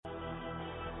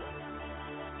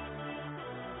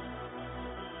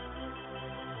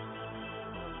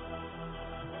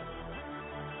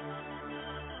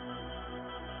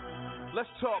Let's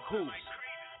talk hoops.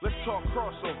 Let's talk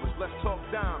crossovers. Let's talk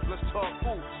dimes. Let's talk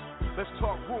hoops. Let's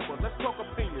talk rumor. Let's talk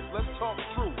opinions. Let's talk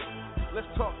truth. Let's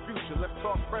talk future. Let's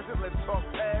talk present. Let's talk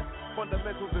past.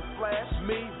 Fundamentals and flash.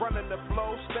 Me running the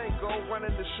flow. Stanco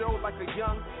running the show like a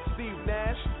young Steve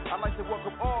Nash. I'd like to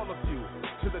welcome all of you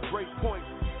to the Great Point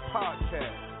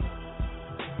Podcast.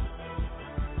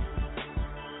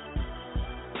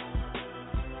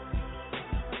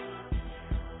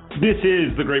 This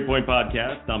is the Great Point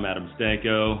Podcast. I'm Adam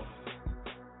Stanco.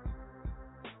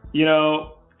 You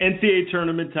know, NCAA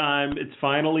Tournament time, it's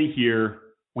finally here.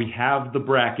 We have the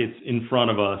brackets in front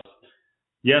of us.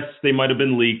 Yes, they might have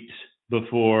been leaked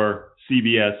before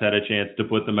CBS had a chance to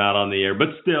put them out on the air, but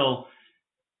still,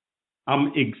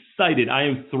 I'm excited. I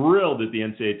am thrilled that the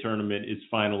NCAA Tournament is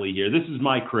finally here. This is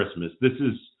my Christmas. This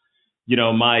is, you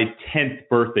know, my 10th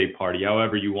birthday party,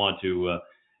 however you want to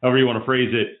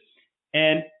phrase it.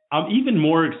 And I'm even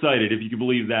more excited, if you can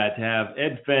believe that, to have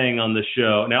Ed Feng on the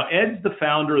show. Now, Ed's the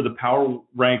founder of the Power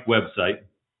Rank website.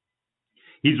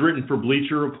 He's written for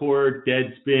Bleacher Report,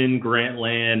 Deadspin,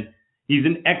 Grantland. He's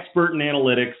an expert in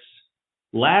analytics.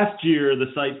 Last year, the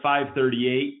site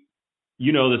 538,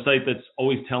 you know, the site that's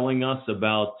always telling us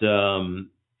about,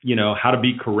 how to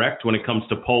be correct when it comes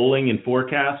to polling and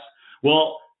forecasts.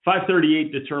 Well,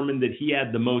 538 determined that he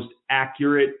had the most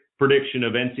accurate prediction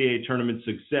of NCAA tournament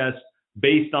success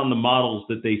based on the models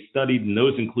that they studied, and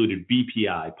those included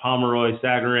BPI, Pomeroy,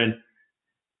 Sagarin.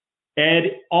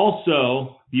 Ed,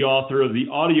 also the author of the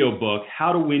audiobook,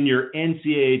 How to Win Your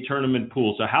NCAA Tournament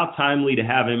Pool. So how timely to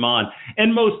have him on.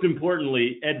 And most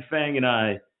importantly, Ed Feng and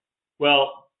I,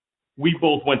 well, we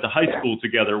both went to high school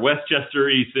together, Westchester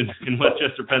East in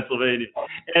Westchester, Pennsylvania.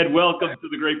 Ed, welcome to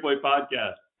the Great Point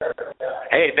Podcast.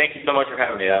 Hey, thank you so much for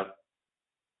having me, Ed.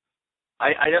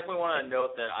 I definitely want to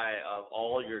note that of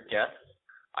all your guests,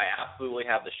 I absolutely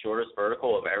have the shortest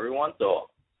vertical of everyone. So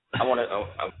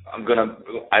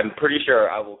I'm pretty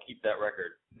sure I will keep that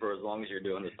record for as long as you're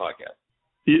doing this podcast.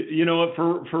 You know what?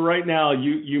 For right now,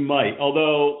 you might.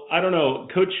 Although I don't know,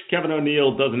 Coach Kevin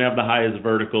O'Neill doesn't have the highest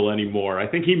vertical anymore. I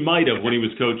think he might have when he was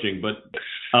coaching, but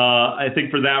I think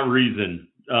for that reason,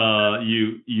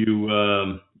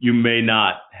 you may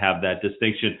not have that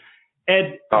distinction.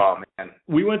 Ed, oh, man.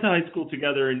 We went to high school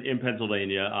together in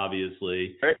Pennsylvania,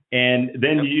 obviously, right. And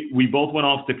then we both went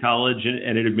off to college,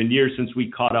 and it had been years since we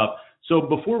caught up. So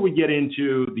before we get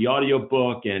into the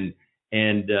audiobook and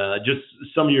just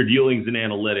some of your dealings in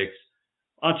analytics,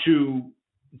 why don't you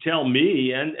tell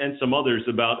me and some others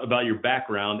about your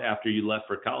background after you left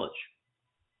for college?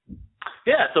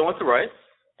 Yeah, so I went to Rice,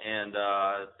 and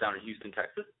down in Houston,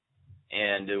 Texas.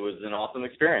 And it was an awesome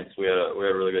experience. We had a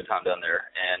really good time down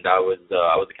there. And I was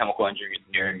a chemical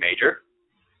engineering major,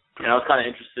 and I was kind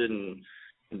of interested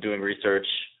in doing research.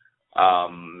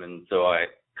 And so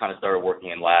I kind of started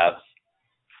working in labs,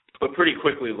 but pretty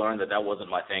quickly learned that wasn't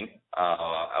my thing.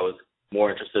 I was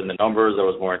more interested in the numbers. I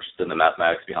was more interested in the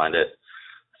mathematics behind it.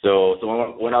 So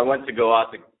when I went to go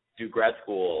out to do grad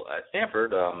school at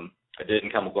Stanford, I did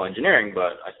in chemical engineering,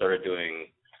 but I started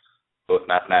doing both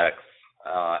mathematics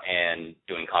and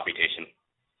doing computation.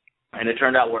 And it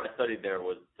turned out what I studied there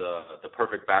was the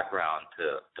perfect background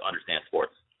to understand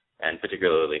sports, and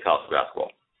particularly college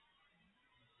basketball.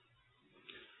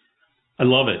 I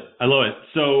love it.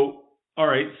 So, all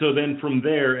right. So then from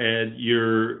there, Ed,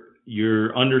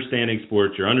 you're understanding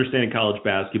sports, you're understanding college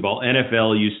basketball,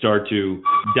 NFL you start to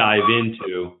dive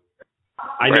into.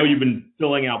 I know you've been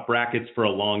filling out brackets for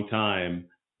a long time,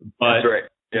 but that's right.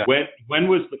 Yeah. When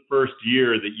was the first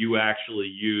year that you actually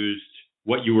used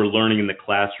what you were learning in the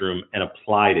classroom and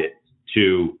applied it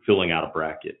to filling out a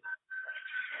bracket?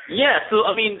 Yeah, so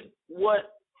I mean,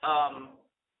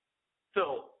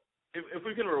 if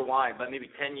we can rewind, but maybe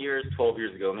 10 years, 12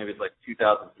 years ago, maybe it's like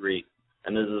 2003,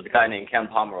 and there's a guy named Ken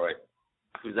Pomeroy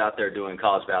who's out there doing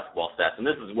college basketball stats, and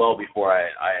this is well before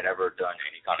I had ever done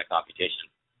any kind of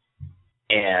computation.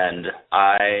 And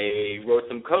I wrote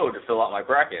some code to fill out my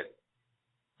bracket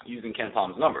using Ken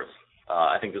Palm's numbers.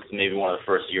 I think this is maybe one of the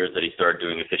first years that he started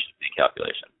doing efficiency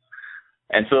calculation.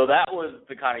 And so that was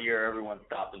the kind of year everyone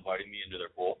stopped inviting me into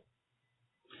their pool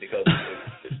because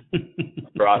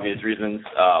for obvious reasons.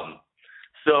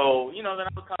 So, then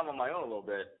I was kind of on my own a little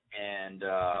bit. And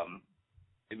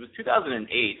it was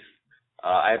 2008.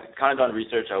 I had kind of done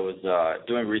research. I was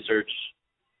doing research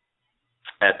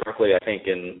at Berkeley, I think,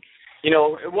 and,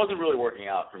 it wasn't really working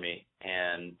out for me.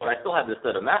 But I still had this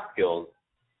set of math skills.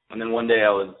 And then one day I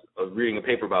was reading a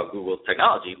paper about Google's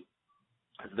technology.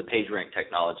 It's the PageRank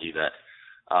technology that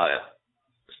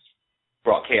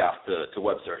brought chaos to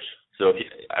web search. So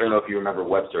I don't know if you remember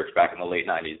web search back in the late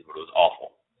 90s, but it was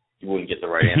awful. You wouldn't get the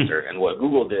right answer. And what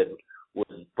Google did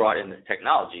was brought in this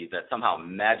technology that somehow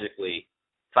magically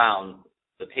found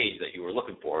the page that you were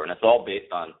looking for, and it's all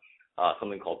based on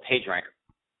something called PageRank.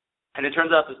 And it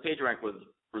turns out this PageRank was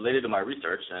related to my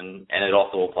research, and it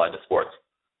also applied to sports.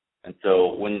 And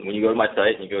so when you go to my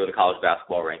site and you go to the college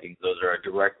basketball rankings, those are a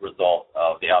direct result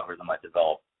of the algorithm I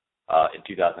developed in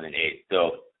 2008.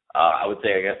 So I would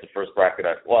say, I guess, the first bracket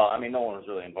no one was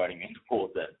really inviting me into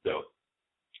pools then. So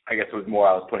I guess it was more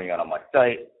I was putting it on my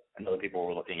site, and other people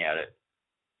were looking at it,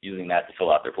 using that to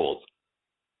fill out their pools,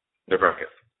 their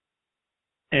brackets.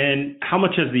 And how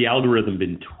much has the algorithm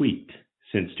been tweaked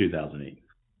since 2008?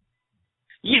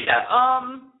 Yeah,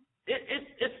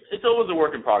 it's always a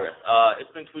work in progress.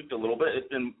 It's been tweaked a little bit. It's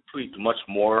been tweaked much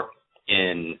more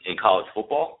in college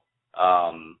football.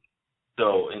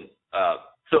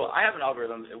 So I have an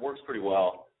algorithm. It works pretty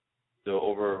well.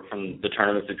 So from the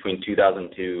tournaments between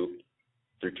 2002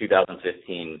 through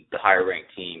 2015, the higher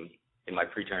ranked team in my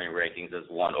pre-tournament rankings has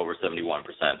won over 71%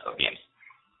 of games.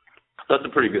 So that's a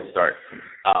pretty good start.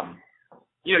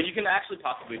 You can actually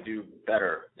possibly do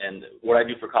better. And what I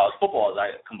do for college football is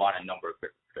I combine a number of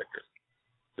predictors.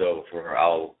 So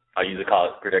I'll use a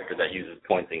college predictor that uses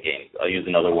points in games. I'll use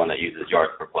another one that uses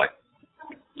yards per play.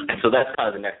 And so that's kind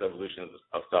of the next evolution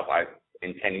of stuff I'm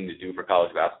intending to do for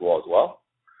college basketball as well.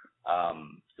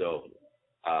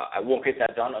 I won't get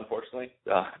that done, unfortunately,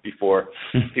 before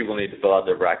people need to fill out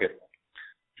their bracket.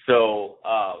 So,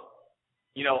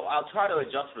 I'll try to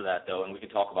adjust for that, though, and we can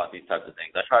talk about these types of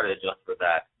things. I try to adjust for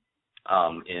that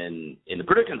in the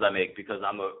predictions I make, because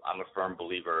I'm a firm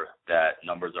believer that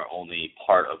numbers are only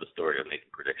part of the story of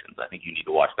making predictions. I think you need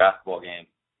to watch basketball games.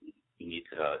 You need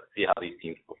to see how these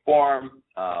teams perform.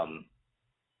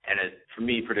 For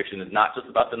me, prediction is not just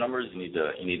about the numbers. You need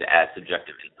to add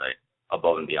subjective insight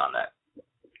above and beyond that.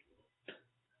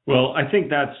 Well, I think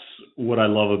that's what I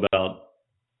love about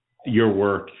your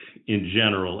work in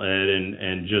general, Ed,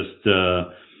 and just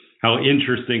how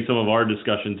interesting some of our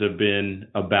discussions have been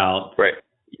about, right,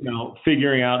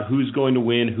 figuring out who's going to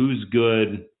win, who's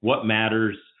good, what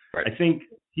matters. Right. I think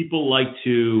people like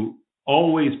to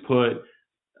always put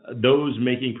those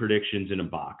making predictions in a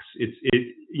box.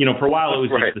 For a while it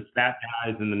was right. just the stat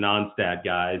guys and the non-stat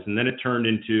guys, and then it turned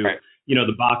into, right.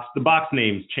 The box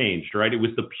names changed, right? It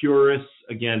was the purists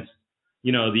against,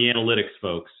 the analytics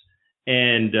folks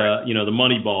and, the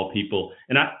Moneyball people.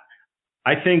 And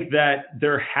I think that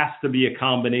there has to be a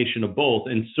combination of both.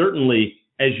 And certainly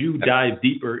as you dive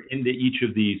deeper into each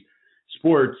of these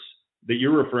sports that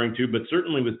you're referring to, but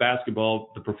certainly with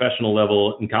basketball, the professional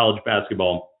level in college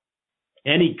basketball,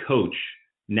 any coach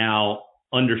now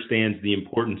understands the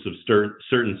importance of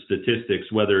certain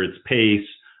statistics, whether it's pace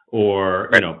or,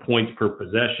 points per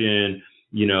possession,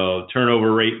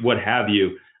 turnover rate, what have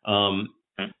you. On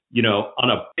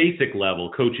a basic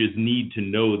level, coaches need to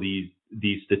know these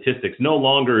statistics. No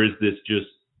longer is this just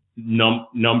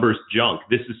numbers junk.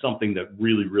 This is something that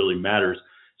really, really matters.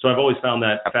 So I've always found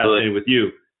that fascinating with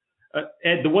you.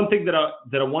 Ed, the one thing that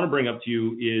I want to bring up to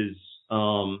you is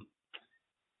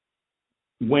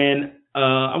when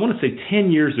I want to say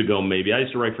 10 years ago, maybe, I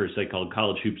used to write for a site called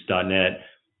collegehoops.net.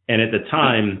 And at the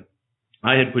time,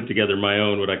 I had put together my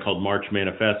own, what I called March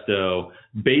Manifesto,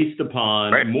 based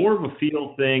upon more of a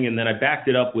feel thing. And then I backed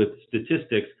it up with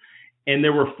statistics. And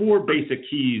there were 4 basic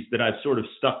keys that I've sort of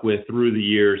stuck with through the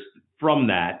years from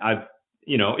that.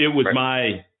 It was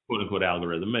my quote unquote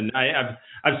algorithm, and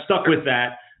I've stuck with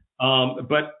that.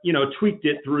 But tweaked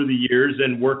it through the years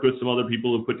and worked with some other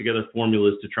people who put together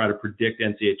formulas to try to predict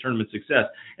NCAA tournament success.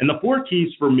 And the 4 keys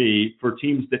for me, for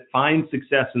teams that find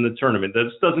success in the tournament,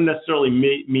 this doesn't necessarily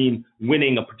mean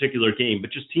winning a particular game,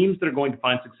 but just teams that are going to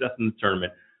find success in the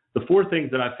tournament. The 4 things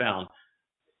that I found: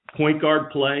 point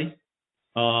guard play.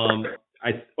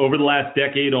 Over the last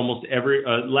decade,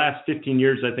 last 15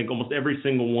 years, I think almost every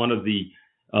single one of the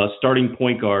starting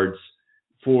point guards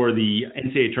for the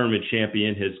NCAA tournament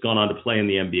champion has gone on to play in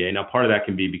the NBA. Now, part of that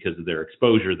can be because of their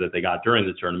exposure that they got during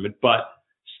the tournament, but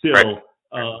still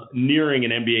nearing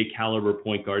an NBA caliber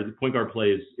point guard. The point guard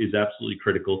play is absolutely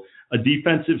critical. A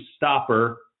defensive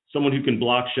stopper, someone who can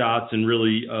block shots and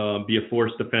really be a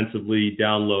force defensively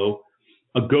down low.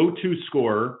 A go-to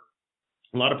scorer.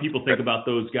 A lot of people think about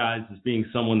those guys as being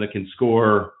someone that can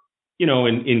score,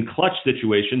 in clutch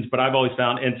situations, but I've always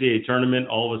found NCAA tournament,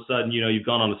 all of a sudden, you've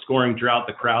gone on a scoring drought,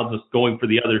 the crowd's just going for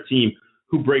the other team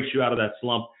who breaks you out of that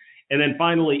slump. And then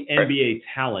finally, NBA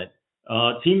talent.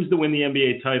 Teams that win the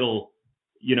NBA title,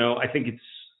 I think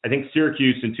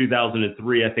Syracuse in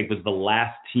 2003, I think was the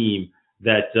last team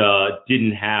that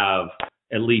didn't have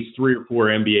at least 3 or 4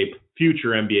 future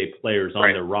NBA players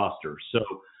on their roster. So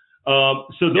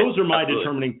those are my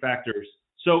determining factors.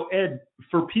 So Ed,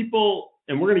 for people,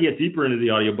 and we're going to get deeper into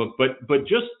the audiobook, but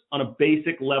just on a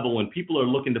basic level, when people are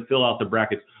looking to fill out the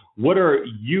brackets, what are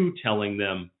you telling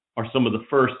them are some of the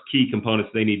first key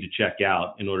components they need to check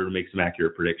out in order to make some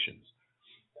accurate predictions?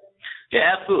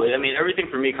 Yeah, absolutely. I mean, everything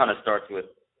for me kind of starts with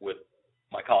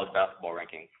my college basketball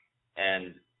rankings.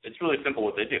 And it's really simple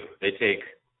what they do. They take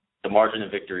the margin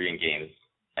of victory in games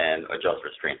and adjust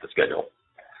for strength of schedule.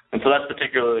 And so that's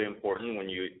particularly important when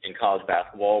in college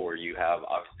basketball, where you have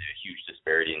obviously a huge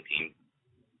disparity in teams.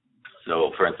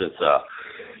 So, for instance,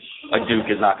 a Duke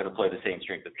is not going to play the same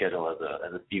strength of schedule as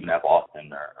a Stephen F.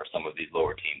 Austin or some of these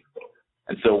lower teams.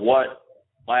 And so what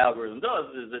my algorithm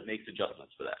does is it makes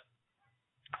adjustments for that.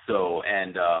 So,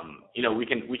 and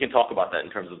we can talk about that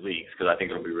in terms of leagues, because I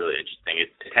think it'll be really interesting.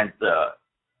 It tends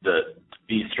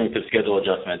these strength of schedule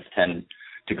adjustments tend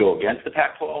to go against the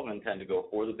Pac-12 and tend to go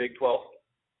for the Big 12.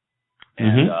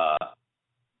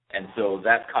 And so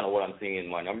that's kind of what I'm seeing in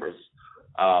my numbers.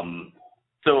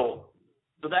 So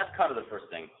that's kind of the first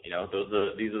thing.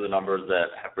 These are the numbers that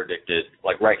have predicted,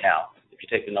 like right now. If you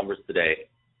take the numbers today,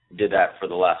 did that for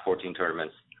the last 14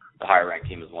 tournaments, the higher ranked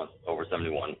team has won over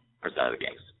 71% of the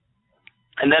games.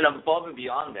 And then above and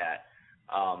beyond that,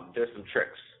 there's some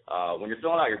tricks. When you're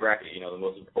filling out your bracket, the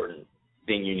most important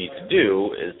thing you need to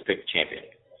do is to pick the champion,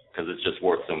 because it's just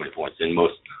worth so many points. In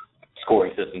most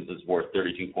scoring systems, it's worth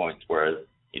 32 points, whereas,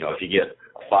 if you get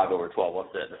a 5/12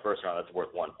 upset in the first round, that's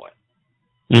worth 1 point.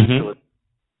 So it's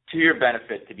to your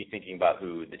benefit to be thinking about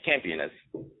who the champion is.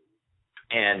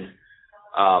 And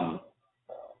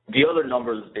the other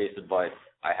numbers-based advice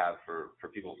I have for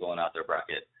people filling out their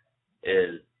bracket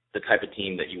is the type of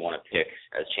team that you want to pick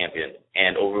as champion.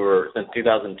 And since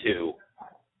 2002,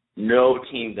 no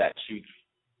team that shoots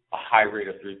a high rate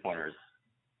of three-pointers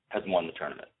has won the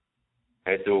tournament.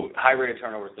 Okay, so high rate of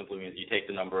turnover simply means you take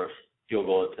the number of field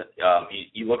goals.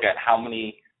 You look at how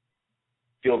many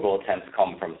field goal attempts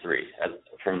come from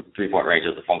from three-point range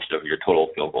as a function of your total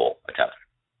field goal attempts.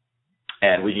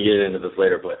 And we can get into this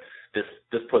later, but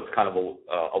this puts kind of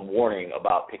a warning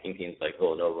about picking teams like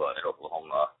Villanova and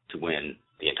Oklahoma to win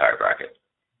the entire bracket.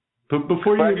 But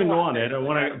before you even go on, Ed, I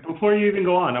want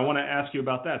to ask you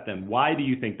about that then. Why do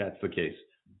you think that's the case?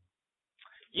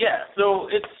 Yeah, so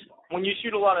it's when you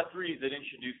shoot a lot of threes, it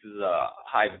introduces a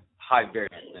high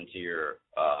variance into your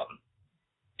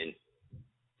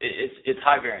it's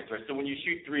high variance, right? So when you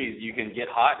shoot threes, you can get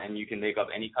hot and you can make up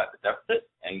any type of deficit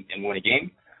and win a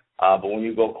game. But when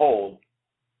you go cold,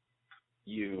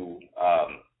 you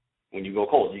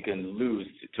can lose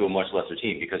to a much lesser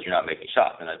team because you're not making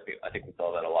shots. And I think we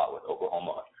saw that a lot with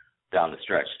Oklahoma down the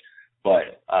stretch.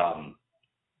 But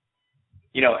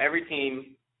every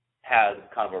team has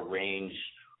kind of a range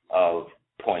of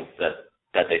points that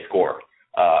they score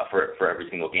for every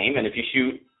single game. And if you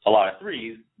shoot a lot of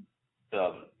threes,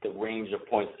 the range of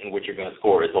points in which you're going to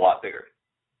score is a lot bigger.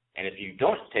 And if you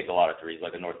don't take a lot of threes,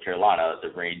 like in North Carolina, the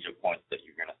range of points that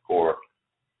you're going to score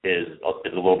is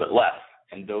a little bit less.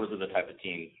 And those are the type of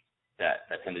teams that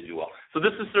tend to do well. So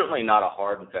this is certainly not a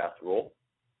hard and fast rule.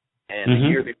 And the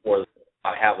year before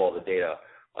I have all the data,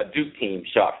 a Duke team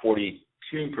shot 42%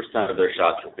 of their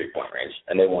shots from three-point range,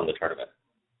 and they won the tournament.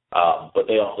 But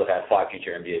they also had 5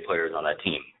 future NBA players on that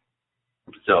team.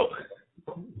 So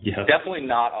definitely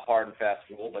not a hard and fast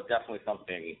rule, but definitely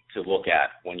something to look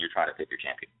at when you're trying to pick your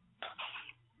champion.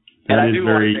 That is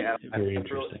very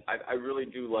interesting. I really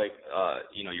do like,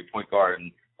 your point guard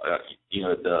and,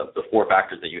 the 4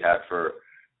 factors that you had for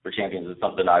champions is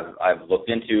something I've looked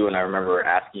into, and I remember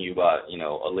asking you about,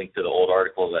 a link to the old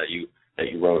article that you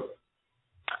wrote,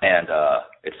 and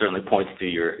it certainly points to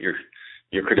your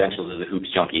credentials as a hoops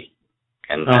junkie,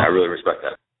 and I really respect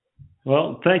that.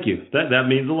 Well, thank you. That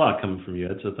means a lot coming from you,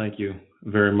 Ed, so thank you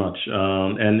very much.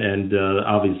 And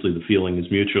obviously the feeling is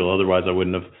mutual. Otherwise, I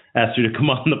wouldn't have asked you to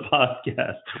come on the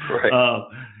podcast. Right.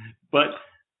 But,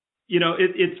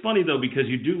 it's funny, though, because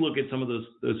you do look at some of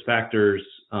those factors,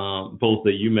 both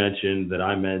that you mentioned, that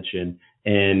I mentioned,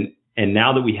 and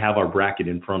now that we have our bracket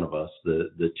in front of us,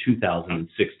 the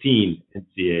 2016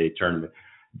 NCAA Tournament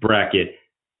bracket,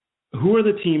 who are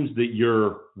the teams that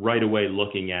you're right away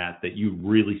looking at that you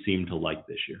really seem to like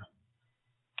this year?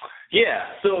 Yeah,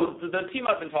 so the team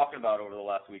I've been talking about over the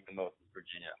last week the most is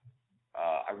Virginia.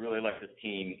 I really like this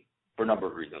team for a number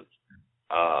of reasons.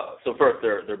 So first,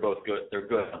 they're both good. They're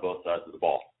good on both sides of the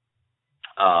ball.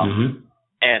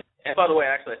 And by the way,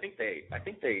 actually, I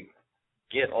think they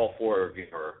get all 4 of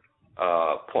your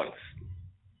points.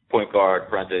 Point guard,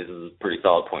 Fuentes is a pretty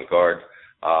solid point guard.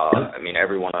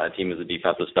 Everyone on the team is a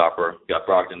defensive stopper. You got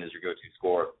Brogdon as your go-to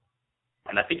scorer.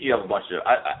 And I think you have a bunch of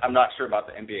 – I'm not sure about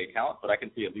the NBA talent, but I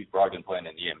can see at least Brogdon playing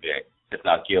in the NBA. if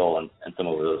not Gill and some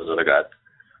of those other guys.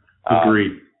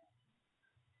 Agreed.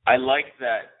 I like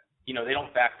that, they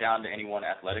don't back down to anyone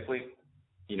athletically.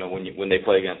 When they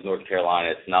play against North Carolina,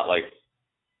 it's not like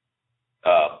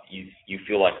you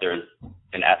feel like there's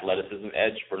an athleticism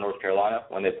edge for North Carolina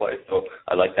when they play. So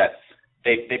I like that.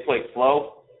 They play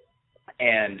slow,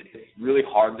 and it's really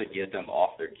hard to get them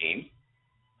off their game.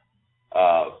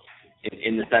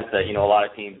 In the sense that, a lot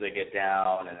of teams, they get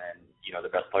down and then, the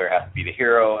best player has to be the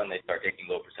hero and they start taking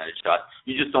low percentage shots.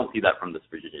 You just don't see that from this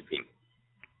Virginia team.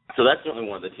 So that's certainly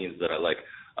one of the teams that I like.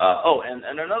 And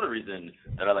another reason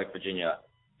that I like Virginia,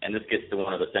 and this gets to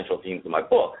one of the central themes of my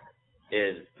book,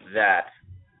 is that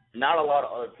not a lot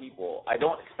of other people, I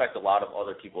don't expect a lot of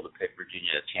other people to pick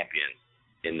Virginia as champion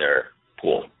in their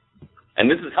pool.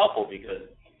 And this is helpful because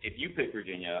if you pick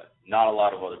Virginia, not a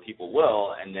lot of other people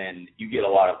will, and then you get a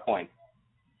lot of points,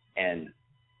 and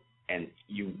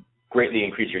you greatly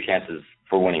increase your chances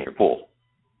for winning your pool.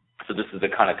 So this is the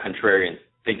kind of contrarian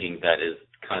thinking that is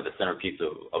kind of the centerpiece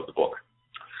of the book.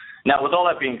 Now, with all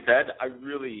that being said, I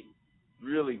really,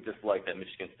 really dislike that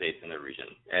Michigan State's in the region,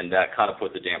 and that kind of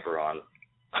puts a damper on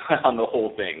the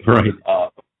whole thing. Right.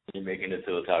 When you're making it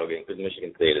to the title game, because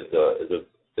Michigan State is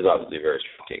obviously a very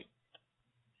strong team.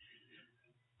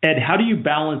 Ed, how do you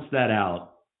balance that out?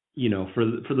 For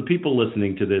the people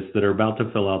listening to this that are about to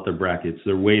fill out their brackets,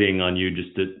 they're waiting on you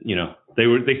just to,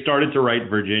 they started to write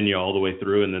Virginia all the way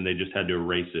through, and then they just had to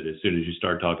erase it as soon as you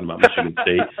start talking about Michigan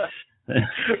State.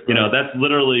 That's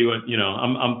literally what,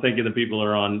 I'm thinking the people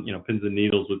are on, pins and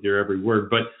needles with your every word.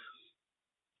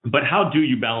 But how do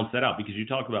you balance that out? Because you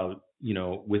talk about,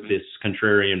 with this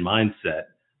contrarian mindset,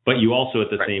 but you also at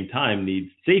the same time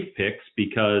need safe picks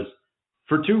because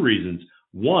for two reasons.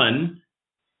 One,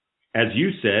 as you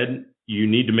said, you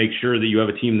need to make sure that you have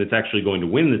a team that's actually going to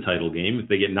win the title game. If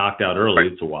they get knocked out early,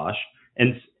 it's a wash.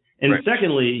 And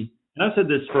secondly, and I've said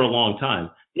this for a long time,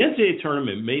 the NCAA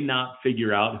tournament may not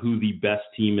figure out who the best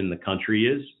team in the country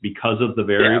is because of the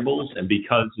variables and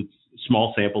because it's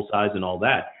small sample size and all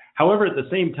that. However, at the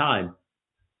same time,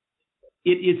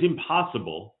 it is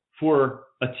impossible for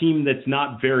a team that's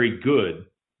not very good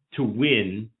to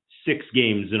win 6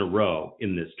 games in a row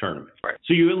in this tournament. Right.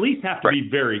 So you at least have to be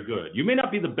very good. You may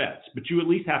not be the best, but you at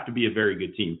least have to be a very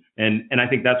good team. And I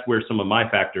think that's where some of my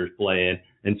factors play in.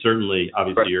 And certainly,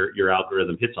 obviously, your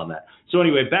algorithm hits on that. So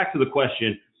anyway, back to the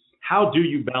question, how do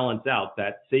you balance out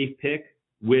that safe pick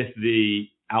with the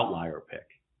outlier pick?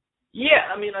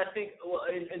 Yeah, I think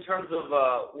in terms of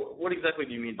what exactly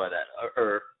do you mean by that?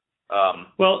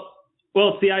 Well,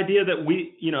 it's the idea that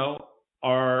we,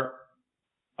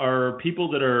 are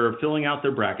people that are filling out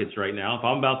their brackets right now. If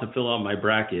I'm about to fill out my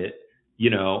bracket,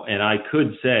 and I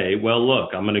could say, well,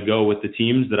 look, I'm going to go with the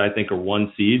teams that I think are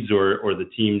 1 seeds or the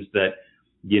teams that,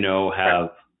 have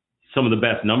some of the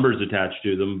best numbers attached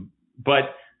to them.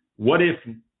 But what if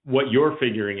what you're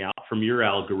figuring out from your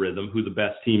algorithm, who the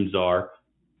best teams are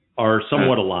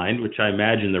somewhat aligned, which I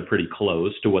imagine they're pretty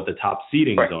close to what the top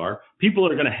seedings are. People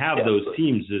are going to have those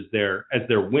teams as their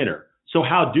winner. So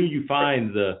how do you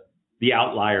find the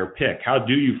outlier pick? How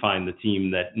do you find the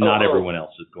team that not everyone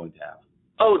else is going to have?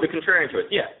 Oh, the contrarian choice.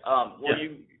 Yeah.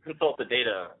 You consult the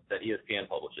data that ESPN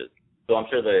publishes. So I'm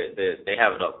sure they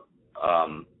have it up.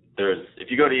 If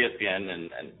you go to ESPN,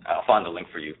 and I'll find the link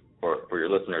for you for your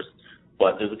listeners,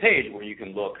 but there's a page where you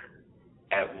can look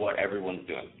at what everyone's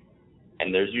doing.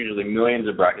 And there's usually millions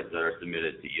of brackets that are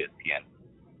submitted to ESPN.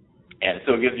 And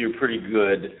so it gives you a pretty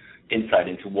good insight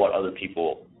into what other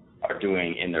people are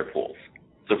doing in their pools.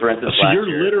 So for instance, you're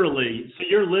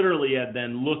literally Ed,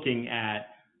 then looking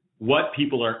at what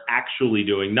people are actually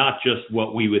doing, not just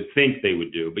what we would think they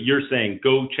would do, but you're saying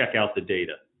go check out the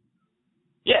data.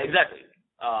 Yeah, exactly.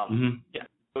 Yeah,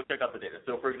 go check out the data.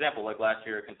 So for example, like last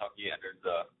year, Kentucky entered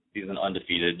the season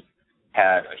undefeated,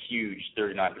 had a huge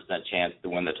 39% chance to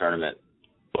win the tournament,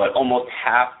 but almost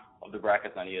half of the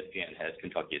brackets on ESPN had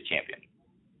Kentucky as champion.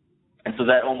 And so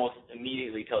that almost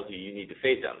immediately tells you need to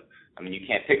fade them. You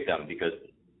can't pick them because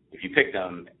if you pick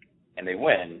them and they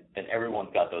win, then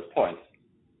everyone's got those points.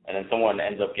 And then someone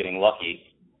ends up getting lucky,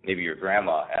 maybe your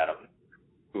grandma, Adam,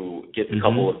 who gets a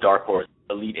couple of dark horse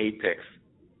Elite 8 picks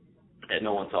that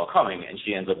no one saw coming, and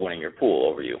she ends up winning your pool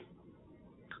over you.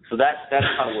 So that's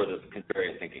kind of where the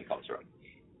contrarian thinking comes from.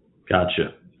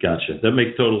 Gotcha. That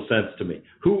makes total sense to me.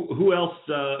 Who else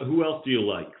do you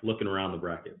like looking around the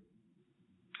bracket?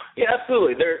 Yeah,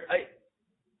 absolutely.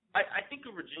 I think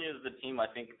Virginia is the team I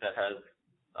think that has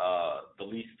the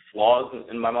least flaws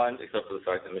in my mind, except for the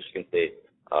fact that Michigan State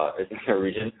is in their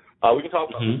region. We can talk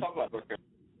about North Carolina.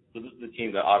 So this is a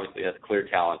team that obviously has clear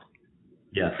talent.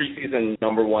 Yes. Preseason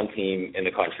 #1 team in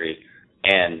the country,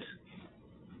 and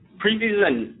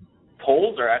preseason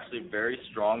polls are actually very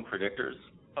strong predictors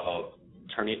of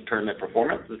tournament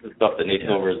performance. This is stuff that Nate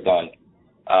Silver has done.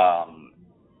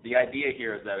 The idea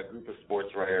here is that a group of sports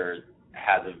writers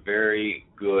has a very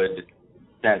good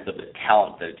sense of the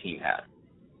talent that a team has.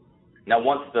 Now,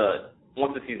 once the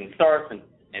season starts and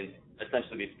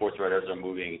essentially these sports writers are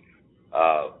moving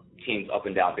teams up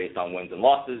and down based on wins and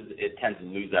losses, it tends to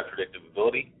lose that predictive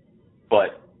ability.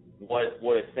 But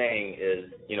what it's saying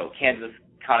is, Kansas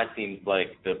kind of seems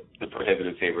like the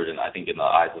prohibitive favorite, and I think in the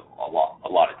eyes of a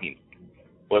lot of teams.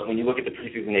 But when you look at the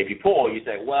preseason AP poll, you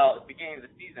say, well, at the beginning of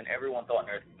the season, everyone thought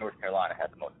North Carolina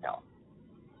had the most talent.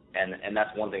 And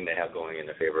that's one thing they have going in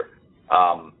their favor.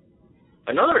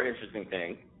 Another interesting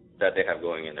thing that they have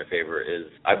going in their favor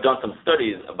is I've done some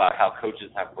studies about how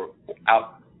coaches have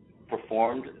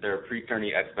outperformed their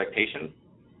pre-tourney expectations.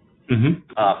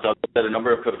 Mm-hmm. So I've looked at a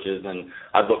number of coaches, and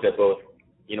I've looked at both,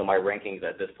 my rankings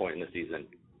at this point in the season.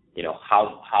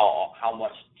 How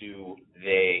much do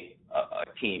a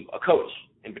coach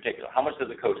in particular, how much does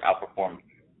a coach outperform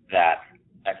that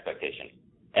expectation?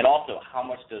 And also, how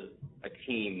much does a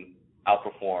team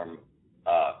outperform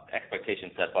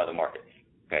expectations set by the markets,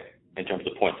 in terms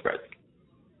of point spreads?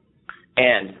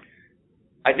 And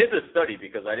I did this study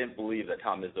because I didn't believe that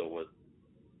Tom Izzo was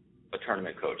a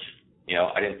tournament coach.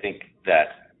 I didn't think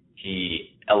that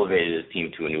he elevated his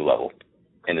team to a new level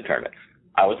in the tournament.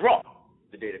 I was wrong.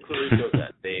 The data clearly shows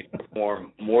that. They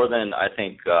perform more than, I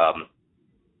think,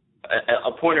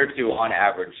 a point or two on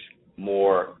average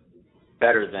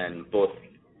better than both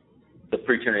the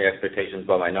pre-tourney expectations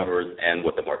by my numbers and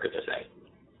what the markets are saying.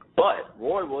 But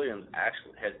Roy Williams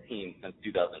actually has teams since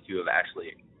 2002 have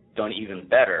actually done even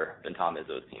better than Tom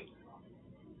Izzo's teams.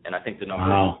 And I think the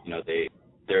numbers,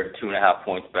 they're 2.5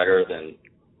 points better than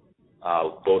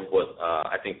both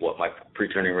what my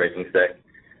pre-tourney rankings say.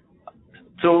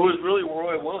 So it was really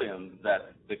Roy Williams that's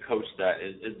the coach that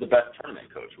is the best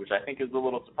tournament coach, which I think is a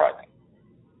little surprising.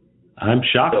 I'm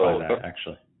shocked by that,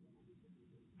 actually.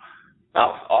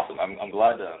 Oh, awesome! I'm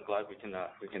glad we can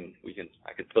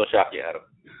I can still shock you, Adam.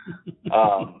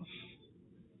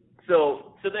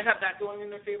 So they have that going in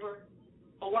their favor.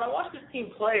 But when I watch this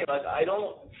team play, I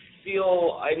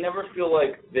never feel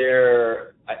like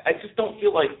I just don't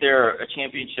feel like they're a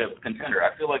championship contender.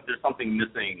 I feel like there's something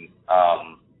missing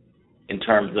in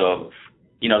terms of,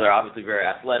 they're obviously very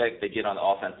athletic. They get on the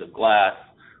offensive glass.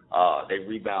 They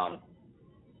rebound.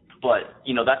 But,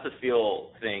 that's a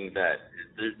feel thing that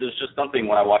there's just something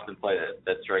when I watch them play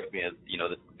that strikes me as,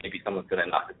 that maybe someone's going to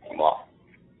knock the team off.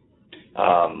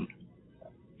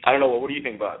 I don't know. What do you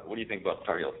think about the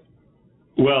Tar Heels?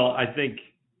 Well, I think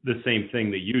the same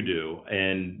thing that you do.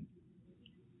 And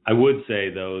I would say,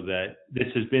 though, that this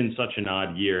has been such an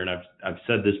odd year, and I've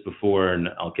said this before, and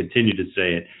I'll continue to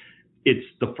say it. It's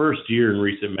the first year in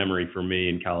recent memory for me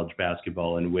in college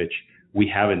basketball in which we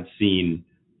haven't seen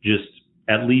just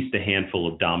at least a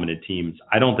handful of dominant teams.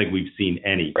 I don't think we've seen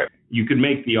any. Right. You could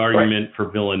make the argument for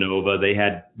Villanova. They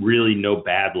had really no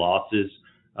bad losses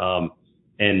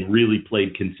and really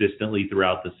played consistently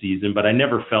throughout the season, but I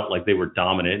never felt like they were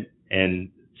dominant, and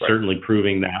certainly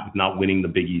proving that with not winning the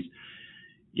Big East,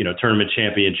 tournament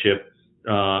championship.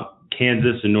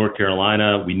 Kansas and North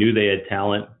Carolina, we knew they had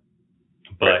talent,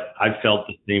 but I felt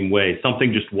the same way.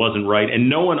 Something just wasn't right. And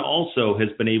no one also has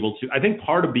been able to, I think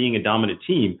part of being a dominant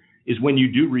team is when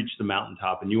you do reach the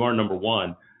mountaintop and you are number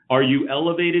one, are you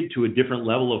elevated to a different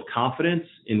level of confidence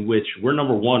in which we're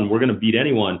number one, we're going to beat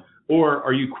anyone, or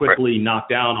are you quickly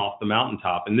knocked down off the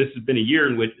mountaintop? And this has been a year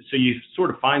in which, so you sort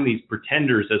of find these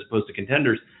pretenders as opposed to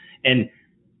contenders. And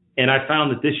I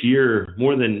found that this year,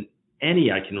 more than any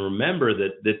I can remember,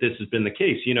 that this has been the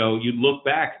case. You look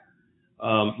back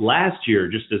last year,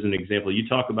 just as an example,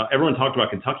 everyone talked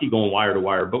about Kentucky going wire to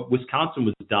wire, but Wisconsin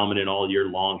was dominant all year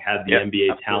long, had the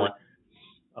NBA talent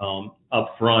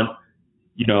up front,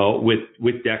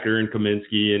 with Decker and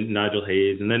Kaminsky and Nigel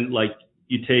Hayes. And then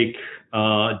you take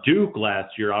Duke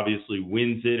last year, obviously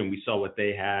wins it, and we saw what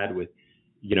they had with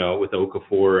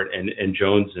Okafor and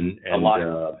Jones and a lot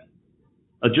of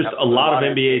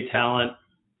NBA talent.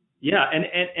 Yeah,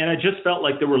 and I just felt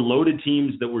like there were loaded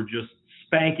teams that were just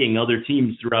spanking other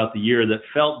teams throughout the year that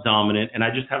felt dominant, and I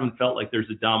just haven't felt like there's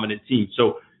a dominant team.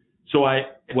 So I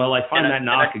find that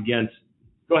knock against.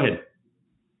 Go ahead.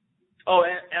 Oh,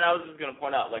 and I was just going to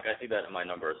point out, I see that in my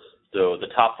numbers. So the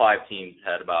top 5 teams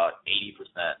had about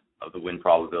 80% of the win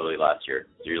probability last year.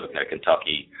 So you're looking at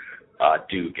Kentucky,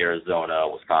 Duke, Arizona,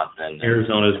 Wisconsin,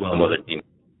 Arizona as well. Another team.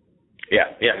 Yeah,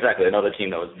 exactly. Another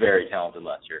team that was very talented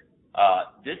last year.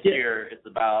 This year, it's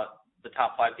about the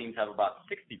top 5 teams have about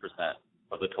 60%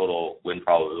 of the total win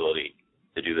probability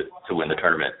to win the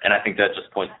tournament. And I think that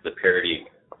just points to the parity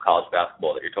of college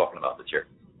basketball that you're talking about this year.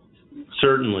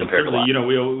 Certainly. You know,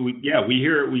 we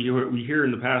hear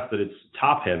in the past that it's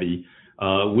top heavy,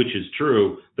 which is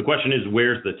true. The question is,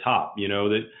 where's the top? You know,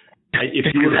 that if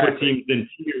you were to put teams in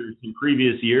tiers in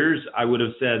previous years, I would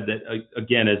have said that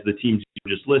again, as the teams you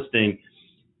were just listing,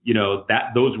 you know,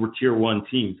 that those were tier one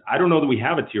teams. I don't know that we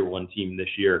have a tier one team this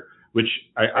year, which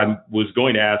I was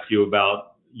going to ask you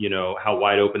about, you know, how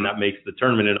wide open that makes the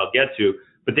tournament, and I'll get to.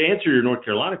 But to answer your North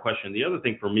Carolina question, the other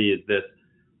thing for me is this.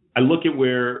 I look at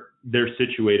where they're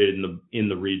situated in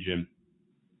the region,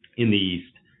 in the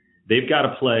East. They've got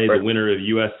to play the winner of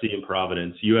USC and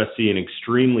Providence. USC, an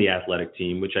extremely athletic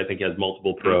team, which I think has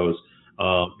multiple pros.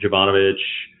 Jovanovic,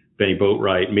 Benny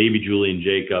Boatwright, maybe Julian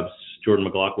Jacobs. Jordan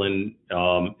McLaughlin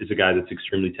is a guy that's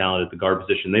extremely talented at the guard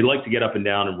position. They like to get up and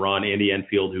down and run. Andy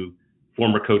Enfield, who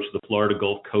former coach of the Florida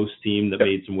Gulf Coast team that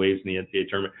made some waves in the NCAA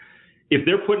tournament. If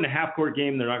they're put in a half-court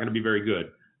game, they're not going to be very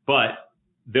good. But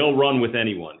they'll run with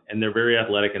anyone, and they're very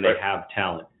athletic, and they have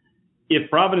talent. If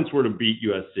Providence were to beat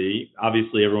USC,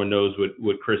 obviously everyone knows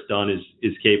what Chris Dunn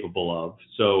is capable of.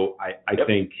 So I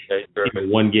think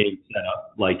one game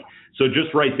setup, so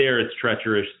just right there, it's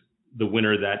treacherous, the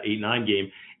winner of that 8-9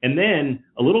 game. And then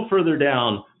a little further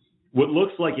down, what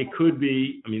looks like it could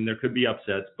be, I mean, there could be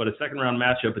upsets, but a second-round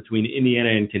matchup between Indiana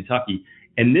and Kentucky.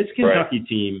 And this Kentucky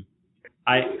team,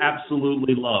 I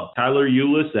absolutely love. Tyler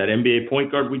Ulis, that NBA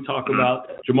point guard we talk about.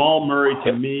 Jamal Murray,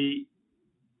 to me,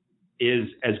 is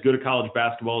as good a college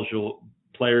basketball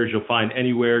players you'll find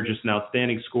anywhere, just an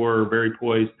outstanding scorer, very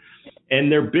poised.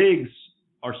 And their bigs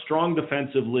are strong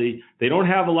defensively. They don't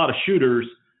have a lot of shooters,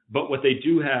 but what they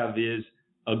do have is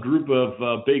a group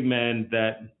of big men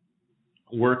that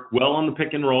work well on the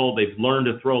pick and roll. They've learned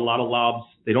to throw a lot of lobs.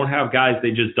 They don't have guys they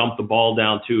just dump the ball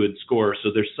down to and score. So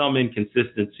there's some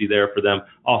inconsistency there for them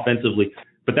offensively.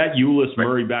 But that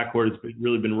Ulis-Murray backcourt has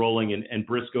really been rolling, and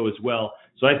Briscoe as well.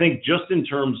 So I think just in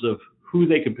terms of who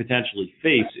they could potentially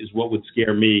face is what would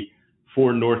scare me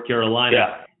for North Carolina.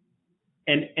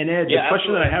 Yeah. And Ed, the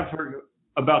question that I have for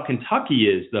about Kentucky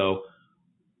is, though,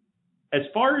 as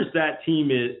far as that team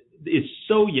is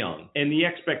so young, and the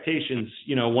expectations,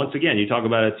 you know, once again, you talk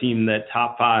about a team that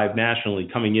top 5 nationally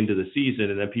coming into the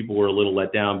season, and then people were a little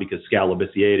let down because Skal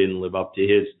Labissiere didn't live up to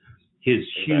his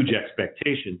huge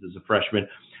expectations as a freshman.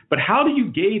 But how do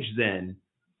you gauge then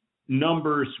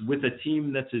numbers with a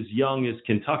team that's as young as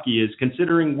Kentucky is,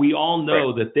 considering we all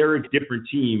know that they're a different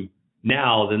team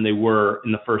now than they were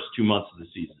in the first 2 months of the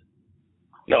season?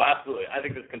 No, absolutely. I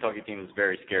think this Kentucky team is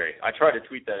very scary. I tried to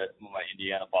tweet that at some of my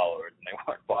Indiana followers, and they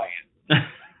weren't buying it,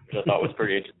 which I thought was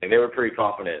pretty interesting. They were pretty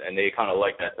confident, and they kind of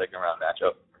liked that second-round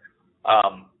matchup.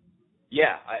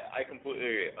 I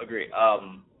completely agree.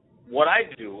 What I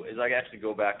do is I actually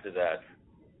go back to that,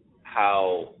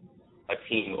 how a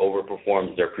team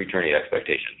overperforms their pre-tourney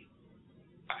expectations.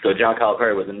 So John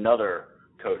Calipari was another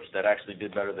coach that actually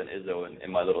did better than Izzo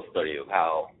in my little study of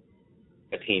how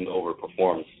a team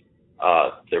overperforms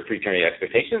their pre-tourney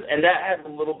expectations, and that has a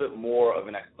little bit more of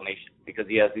an explanation because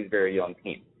he has these very young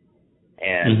teams.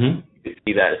 And you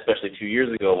see that especially 2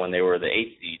 years ago when they were the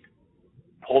 8th seed,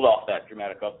 pulled off that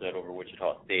dramatic upset over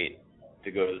Wichita State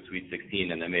to go to the Sweet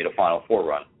 16 and then made a Final Four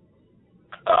run.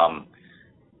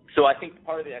 So I think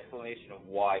part of the explanation of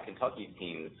why Kentucky's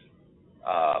teams,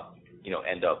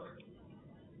 end up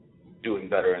doing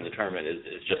better in the tournament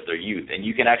is just their youth, and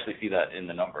you can actually see that in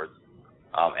the numbers.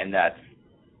 And that's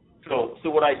so.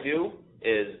 What I do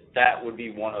is that would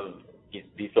be one of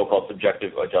the so-called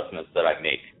subjective adjustments that I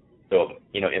make. So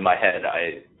in my head,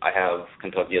 I have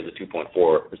Kentucky as a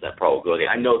 2.4% probability.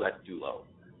 I know that's too low,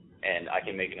 and I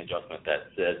can make an adjustment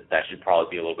that says that should probably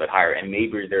be a little bit higher, and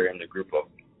maybe they're in the group of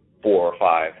 4 or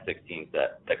 5, 6 teams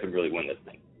that could really win this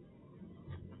thing.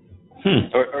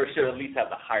 Or should at least have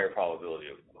the higher probability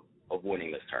of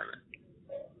winning this tournament.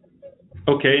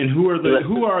 Okay, and who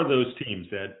are those teams,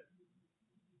 Ed?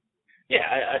 Yeah,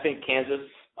 I think Kansas.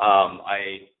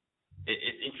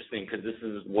 It's interesting because this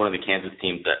is one of the Kansas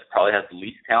teams that probably has the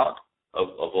least talent of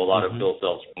a lot of Bill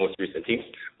Self's most recent teams,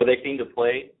 but they seem to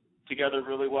play together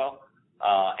really well.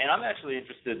 And I'm actually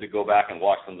interested to go back and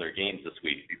watch some of their games this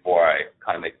week before I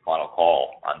kind of make the final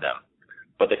call on them.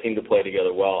 But they seem to play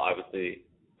together well. Obviously,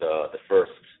 the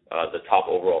top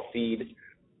overall seed,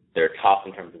 they're top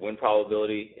in terms of win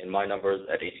probability in my numbers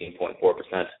at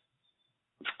 18.4%.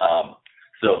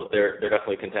 So they're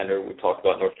definitely a contender. We talked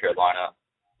about North Carolina.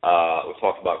 We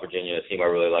talked about Virginia, a team I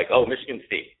really like. Oh, Michigan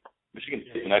State. Michigan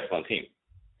State's an excellent team.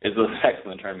 Is an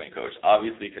excellent tournament coach.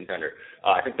 Obviously a contender.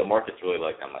 I think the markets really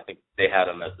like them. I think they had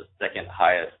them as the second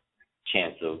highest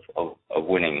chance of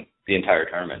winning the entire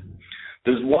tournament.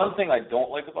 There's one thing I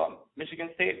don't like about Michigan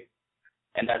State,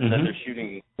 and that's that they're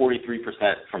shooting 43%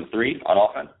 from three on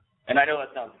offense. And I know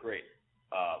that sounds great,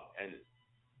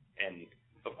 and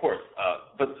of course,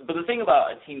 but the thing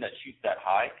about a team that shoots that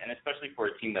high, and especially for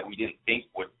a team that we didn't think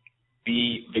would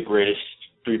be the greatest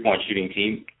three-point shooting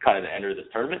team kind of to enter this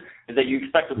tournament, is that you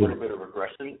expect a little bit of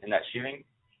regression in that shooting.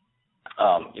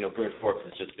 Bryn Forbes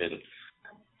has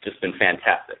just been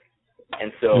fantastic.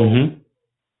 And so,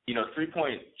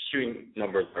 three-point shooting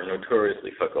numbers are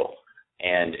notoriously fickle.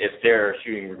 And if their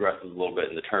shooting regresses a little bit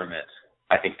in the tournament,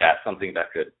 I think that's something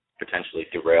that could potentially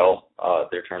derail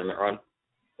their tournament run.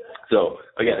 So,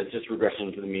 again, it's just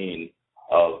regression to the mean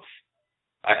of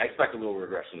I expect a little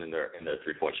regression in their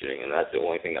three-point shooting, and that's the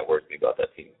only thing that worries me about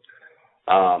that team.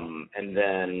 And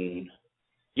then,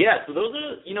 so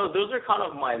those are kind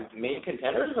of my main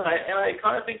contenders, and I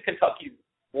kind of think Kentucky's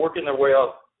working their way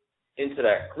up into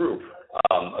that group.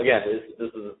 Again,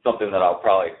 this is something that I'll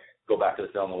probably go back to the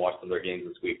film and watch some of their games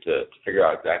this week to figure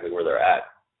out exactly where they're at.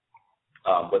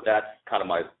 But that's kind of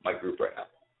my group right now.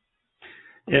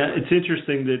 Yeah, it's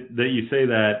interesting that you say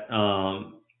that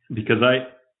because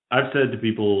I've said to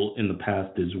people in the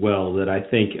past as well that I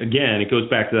think, again, it goes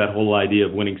back to that whole idea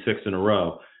of winning 6 in a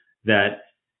row, that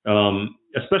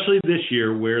especially this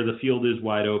year where the field is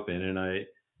wide open, and I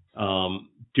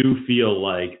do feel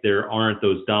like there aren't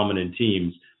those dominant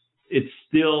teams,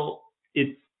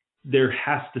 there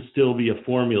has to still be a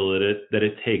formula that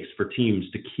it takes for teams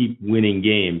to keep winning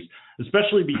games,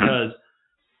 especially because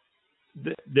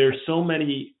there's so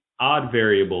many odd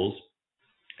variables.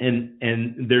 And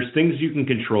there's things you can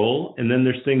control, and then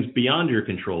there's things beyond your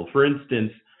control. For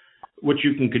instance, what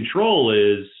you can control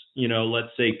is,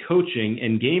 let's say coaching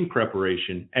and game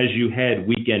preparation as you head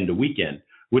weekend to weekend.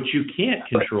 What you can't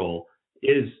control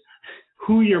is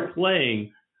who you're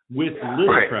playing with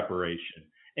little preparation.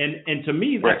 And to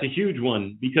me, that's a huge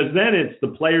one, because then it's the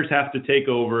players have to take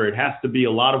over. It has to be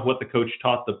a lot of what the coach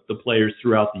taught the players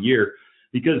throughout the year,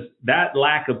 because that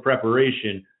lack of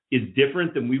preparation is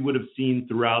different than we would have seen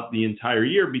throughout the entire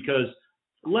year. Because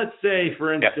let's say,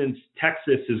 for instance,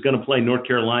 Texas is going to play North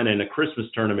Carolina in a Christmas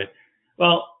tournament.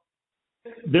 Well,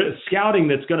 the scouting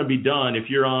that's going to be done, if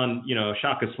you're on,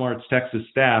 Shaka Smart's Texas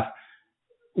staff,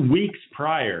 weeks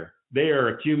prior, they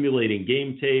are accumulating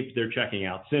game tape. They're checking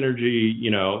out synergy,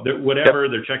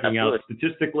 they're checking out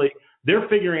statistically. They're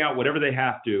figuring out whatever they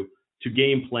have to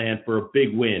game plan for a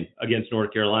big win against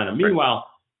North Carolina. Meanwhile,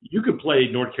 you could play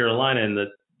North Carolina in the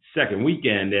second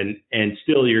weekend and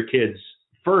still your kids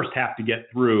first have to get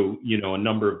through, a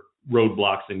number of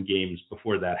roadblocks and games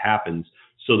before that happens.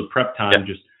 So the prep time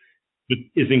just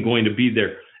isn't going to be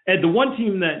there. Ed, the one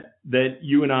team that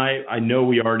you and I know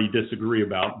we already disagree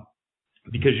about,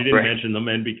 because you didn't mention them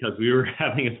and because we were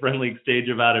having a friendly exchange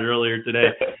about it earlier today,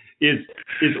 is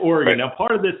Oregon. Now,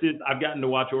 part of this is I've gotten to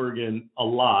watch Oregon a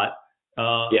lot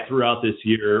throughout this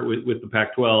year with the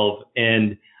Pac-12,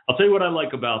 and I'll tell you what I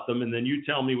like about them, and then you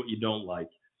tell me what you don't like.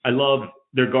 I love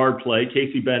their guard play.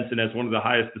 Casey Benson has one of the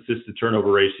highest assist-to-turnover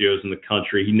ratios in the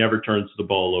country. He never turns the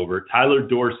ball over. Tyler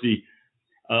Dorsey,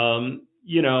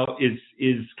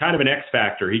 is kind of an X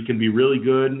factor. He can be really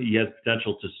good. He has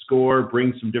potential to score,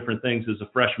 bring some different things as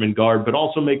a freshman guard, but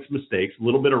also makes mistakes, a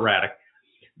little bit erratic.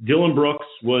 Dylan Brooks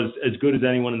was as good as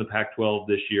anyone in the Pac-12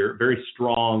 this year. Very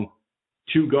strong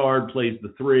two-guard, plays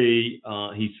the three.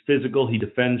 He's physical. He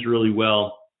defends really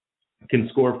well, can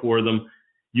score for them.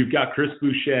 You've got Chris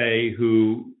Boucher,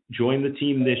 who joined the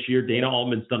team this year. Dana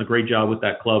Altman's done a great job with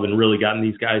that club and really gotten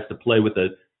these guys to play with a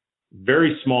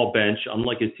very small bench,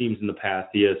 unlike his teams in the past.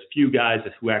 He has few guys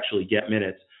who actually get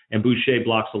minutes, and Boucher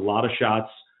blocks a lot of shots,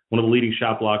 one of the leading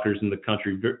shot blockers in the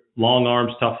country. Long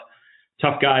arms, tough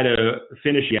guy to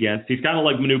finish against. He's kind of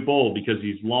like Manute Bol because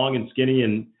he's long and skinny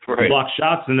and he blocks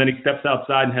shots, and then he steps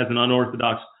outside and has an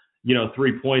unorthodox,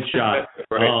 three-point shot.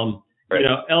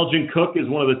 Elgin Cook is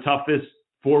one of the toughest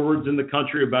forwards in the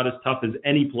country, about as tough as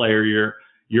any player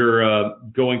you're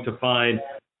going to find.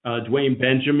 Dwayne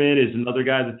Benjamin is another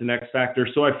guy that's an X factor.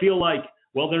 So I feel like,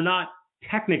 well, they're not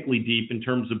technically deep in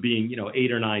terms of being,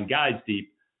 8 or 9 guys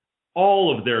deep.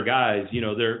 All of their guys,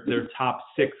 their top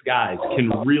 6 guys can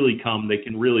really come. They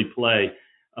can really play,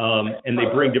 and they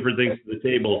bring different things to the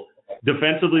table.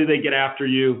 Defensively, they get after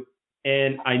you.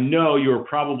 And I know you were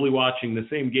probably watching the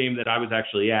same game that I was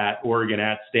actually at, Oregon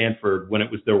at Stanford, when it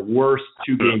was their worst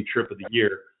 2-game trip of the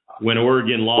year, when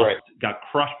Oregon lost, got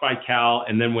crushed by Cal,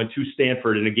 and then went to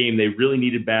Stanford in a game they really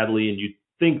needed badly, and you'd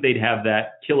think they'd have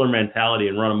that killer mentality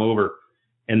and run them over,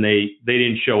 and they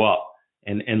didn't show up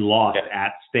and lost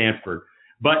at Stanford.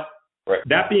 But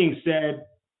that being said,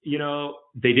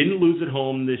 they didn't lose at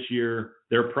home this year.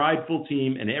 They're a prideful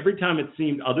team, and every time it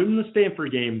seemed, other than the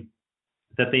Stanford game,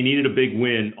 that they needed a big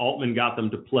win, Altman got them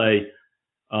to play.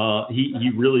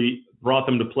 He really brought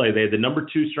them to play. They had the number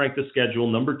 2 strength of schedule,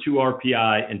 number 2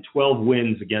 RPI, and 12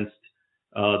 wins against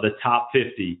the top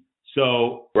 50.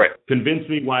 So Convince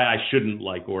me why I shouldn't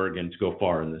like Oregon to go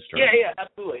far in this tournament. Yeah,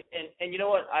 absolutely. And you know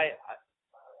what? I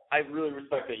really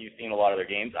respect that you've seen a lot of their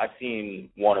games. I've seen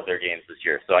one of their games this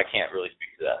year, so I can't really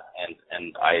speak to that.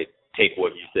 And I take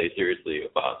what you say seriously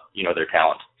about, their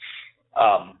talent.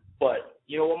 But,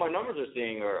 what my numbers are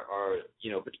seeing are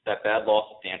that bad loss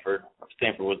to Stanford.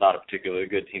 Stanford was not a particularly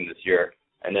good team this year,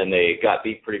 and then they got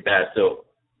beat pretty bad. So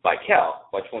by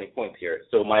 20 points here.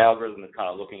 So my algorithm is kind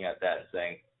of looking at that and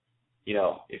saying,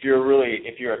 if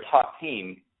you're a top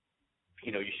team,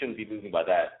 you shouldn't be losing by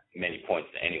that many points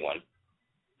to anyone.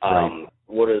 Right.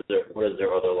 What is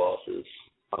their other losses?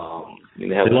 They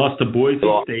lost to Boise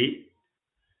State.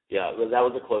 Yeah, that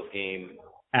was a close game.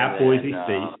 At Boise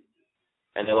State.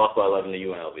 And they lost by 11 to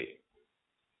UNLV.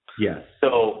 Yes.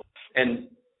 So the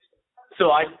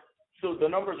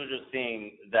numbers are just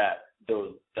seeing that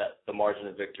the margin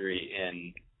of victory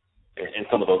in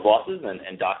some of those losses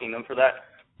and docking them for that.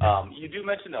 You do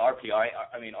mention the RPI.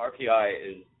 I mean,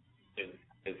 RPI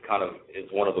is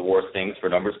one of the worst things for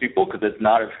numbers people because it's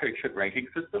not a very good ranking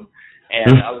system.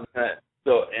 And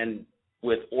and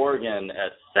with Oregon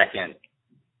at second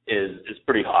is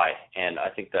pretty high, and I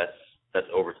think that's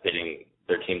overstating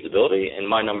their team's ability. In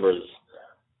my numbers,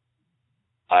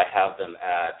 I have them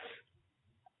at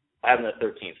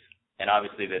 13th, and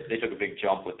obviously they took a big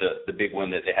jump with the big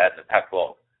win that they had in the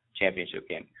Pac-12 championship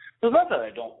game. So it's not that I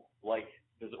don't like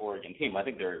this Oregon team. I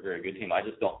think they're a very good team. I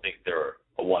just don't think they're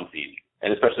a 1 seed,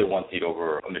 and especially a 1 seed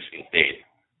over a Michigan State,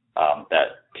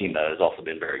 that team that has also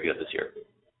been very good this year.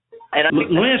 And I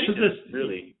think let me ask you this.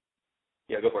 Really,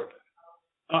 yeah, go for it.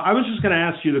 I was just going to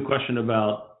ask you the question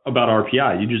about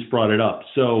RPI. You just brought it up.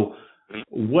 So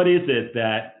what is it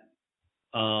that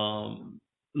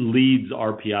leads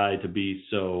RPI to be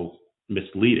so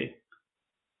misleading?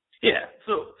 Yeah.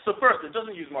 So first, it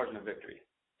doesn't use margin of victory.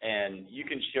 And you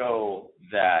can show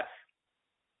that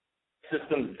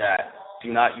systems that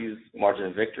do not use margin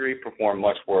of victory perform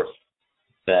much worse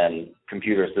than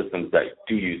computer systems that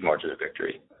do use margin of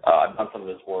victory. I've done some of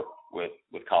this work with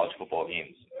college football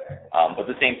games. But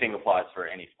the same thing applies for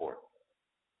any sport,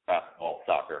 basketball,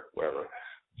 soccer, wherever.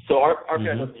 So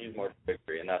RPI doesn't use margin of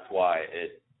victory, and that's why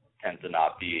it tends to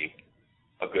not be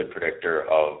a good predictor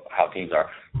of how teams are.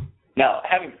 Now,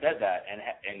 having said that, and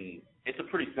it's a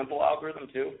pretty simple algorithm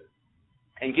too,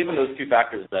 and given those two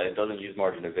factors, that it doesn't use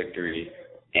margin of victory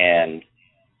and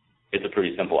it's a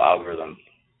pretty simple algorithm,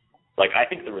 I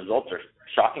think the results are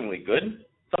shockingly good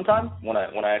sometimes when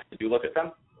I actually do look at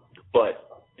them.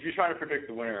 But if you're trying to predict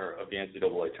the winner of the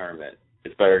NCAA tournament,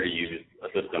 it's better to use a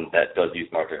system that does use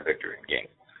margin of victory in games.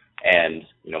 And,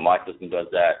 my system does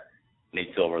that.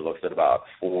 Nate Silver looks at about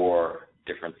 4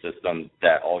 different systems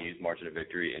that all use margin of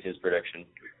victory in his prediction.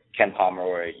 Ken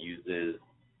Pomeroy uses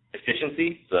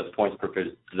efficiency, so that's points per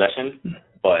possession,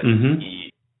 but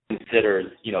he considers,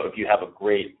 if you have a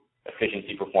great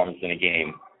efficiency performance in a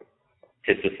game,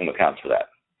 his system accounts for that.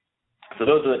 So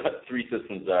those are the 3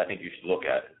 systems that I think you should look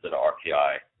at instead of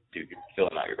RPI to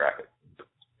filling out your bracket.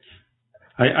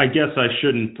 I guess I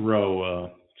shouldn't throw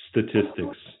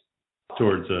statistics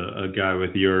towards a guy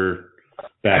with your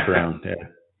background.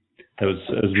 That was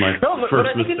my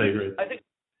first mistake.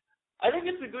 I think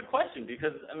it's a good question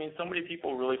because, so many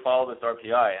people really follow this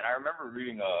RPI. And I remember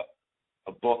reading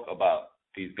a book about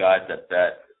these guys that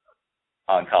bet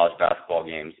on college basketball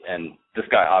games. And this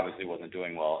guy obviously wasn't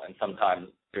doing well. And sometimes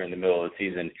during the middle of the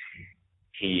season,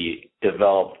 he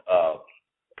developed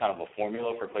kind of a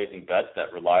formula for placing bets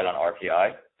that relied on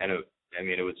RPI. And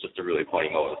it was just a really funny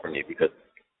moment for me because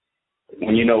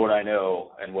when you know what I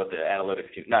know and what the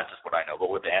analytics, not just what I know, but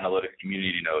what the analytics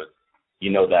community knows, you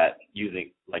know that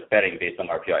using betting based on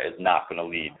RPI is not going to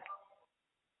lead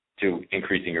to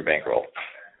increasing your bankroll.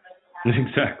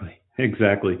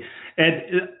 Exactly.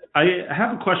 And I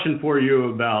have a question for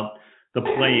you about the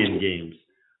play-in games.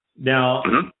 Now,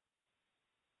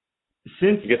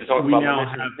 since you get to talk we about now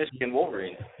have Michigan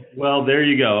Wolverines. Well, there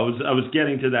you go. I was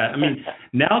getting to that.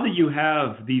 Now that you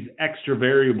have these extra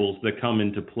variables that come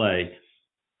into play,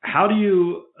 how do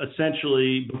you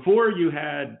essentially, before you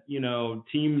had,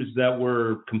 teams that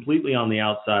were completely on the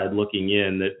outside looking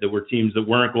in, that were teams that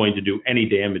weren't going to do any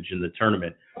damage in the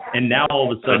tournament. And now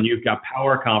all of a sudden you've got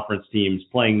power conference teams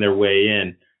playing their way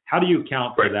in. How do you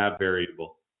account for that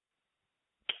variable?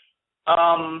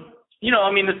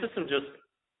 The system just,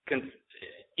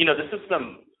 the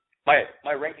system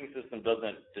my ranking system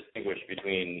doesn't distinguish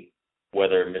between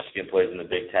whether Michigan plays in the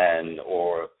Big Ten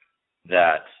or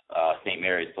that St.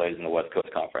 Mary's plays in the West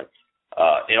Coast Conference.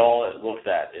 All it looks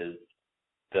at is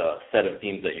the set of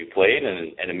teams that you played,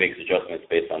 and it makes adjustments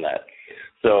based on that.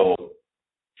 So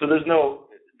there's no.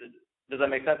 Does that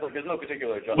make sense? Like, there's no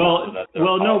particular adjustment.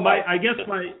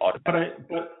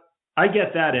 I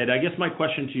get that, Ed. I guess my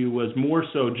question to you was more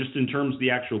so just in terms of the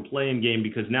actual play-in game,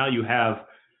 because now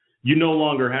you no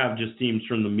longer have just teams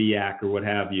from the MEAC or what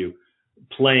have you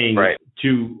playing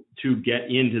to get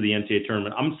into the NCAA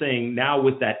tournament. I'm saying now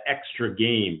with that extra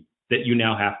game that you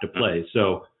now have to play.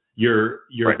 So your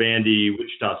Vandy,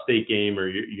 Wichita State game or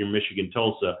your Michigan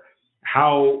Tulsa,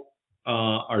 how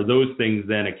are those things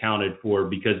then accounted for?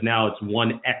 Because now it's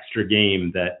one extra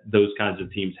game that those kinds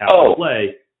of teams have to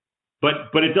play.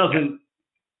 But it doesn't.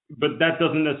 But that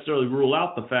doesn't necessarily rule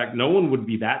out the fact no one would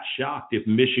be that shocked if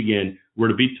Michigan were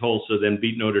to beat Tulsa, then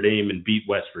beat Notre Dame, and beat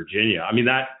West Virginia. I mean,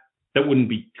 that wouldn't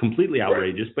be completely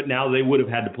outrageous. But now they would have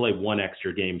had to play one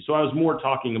extra game. So I was more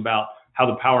talking about how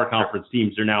the power conference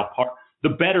teams are now the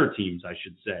better teams, I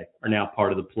should say, are now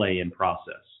part of the play-in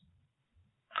process.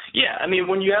 Yeah, I mean,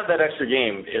 when you have that extra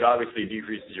game, it obviously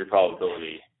decreases your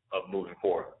probability of moving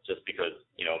forward, just because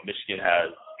Michigan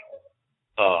has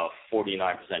a 49%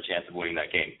 chance of winning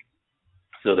that game.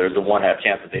 So there's a 1/2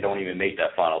 chance that they don't even make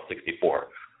that final 64.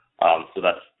 So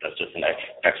that's just an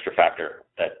extra factor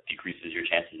that decreases your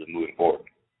chances of moving forward.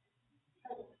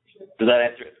 Does that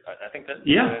answer it? I think that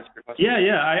answers your question.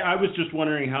 Yeah. I was just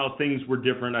wondering how things were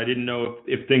different. I didn't know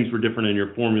if things were different in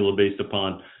your formula based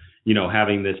upon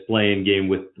having this play-in game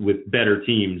with better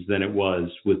teams than it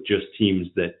was with just teams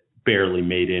that barely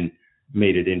made it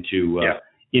into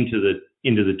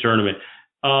the tournament.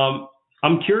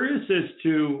 I'm curious as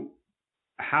to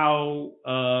how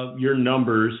your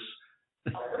numbers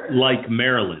like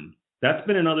Maryland. That's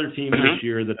been another team this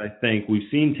year that I think we've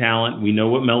seen talent. We know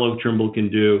what Melo Trimble can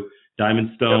do.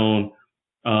 Diamond Stone.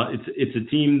 It's a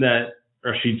team that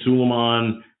Rashid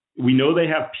Suleiman. We know they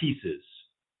have pieces.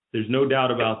 There's no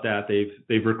doubt about that.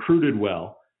 They've recruited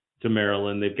well to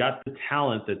Maryland. They've got the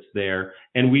talent that's there,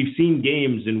 and we've seen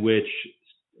games in which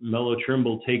Melo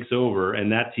Trimble takes over,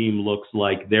 and that team looks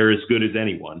like they're as good as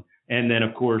anyone. And then,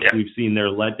 of course, we've seen their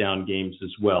letdown games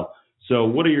as well. So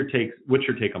what's your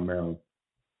take on Maryland?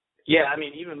 Yeah, I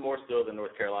mean, even more so than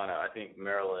North Carolina, I think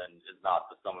Maryland is not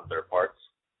the sum of their parts.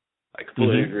 I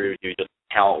completely agree with you, just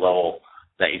the talent level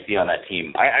that you see on that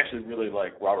team. I actually really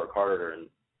like Robert Carter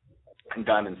and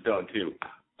Diamond Stone, too.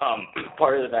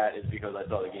 Part of that is because I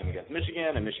saw the game against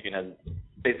Michigan, and Michigan has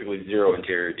basically zero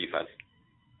interior defense.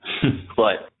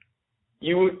 But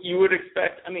you would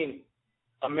expect, I mean,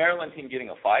 a Maryland team getting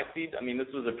a 5 seed. I mean,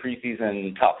 this was a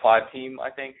preseason top 5 team, I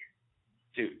think,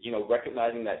 to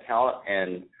recognizing that talent,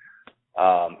 and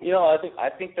I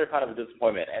think they're kind of a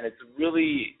disappointment, and it's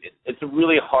a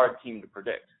really hard team to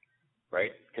predict,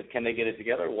 right? Because can they get it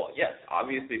together? Well, yes,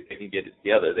 obviously if they can get it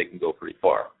together, they can go pretty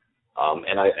far.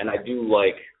 And I do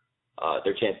like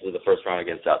their chances of the first round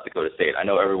against South Dakota State. I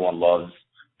know everyone loves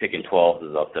picking 12s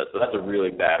as upsets, but that's a really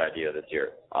bad idea this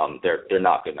year. They're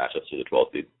not good matchups for the 12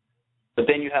 seed. But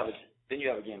then you have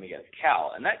a game against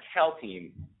Cal, and that Cal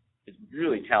team is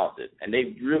really talented, and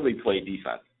they really play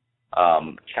defense.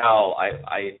 Cal,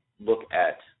 I look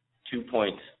at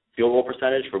 2-point field goal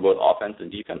percentage for both offense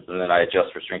and defense, and then I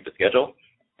adjust for strength of schedule.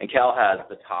 And Cal has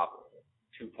the top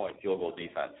 2-point field goal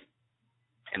defense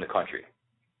in the country.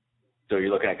 So you're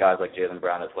looking at guys like Jaylen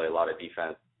Brown that play a lot of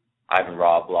defense, Ivan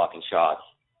Robb blocking shots.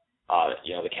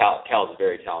 The Cal is a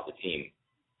very talented team.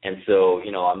 And so,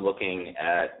 I'm looking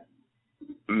at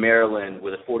Maryland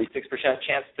with a 46%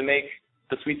 chance to make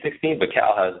the Sweet 16, but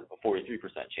Cal has a 43%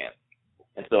 chance.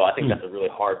 And so I think that's a really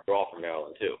hard draw for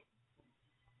Maryland, too.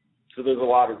 So there's a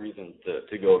lot of reasons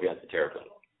to go against the Terrapins.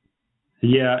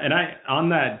 Yeah, and on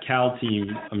that Cal team,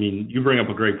 I mean, you bring up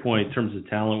a great point in terms of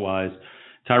talent-wise.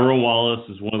 Tyrone Wallace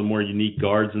is one of the more unique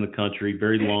guards in the country,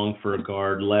 very long for a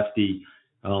guard, lefty,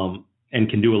 and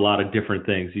can do a lot of different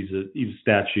things. He's a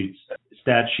stat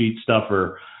sheet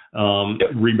stuffer,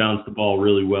 rebounds the ball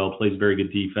really well, plays very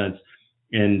good defense.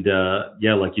 And,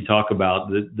 like you talk about,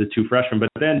 the 2 freshmen. But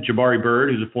then Jabari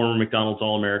Bird, who's a former McDonald's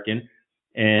All-American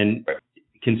and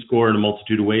can score in a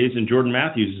multitude of ways. And Jordan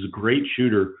Matthews is a great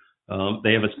shooter.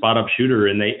 They have a spot-up shooter,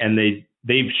 and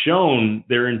they've shown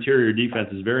their interior defense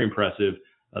is very impressive.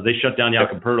 They shut down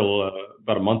Jakob Poeltl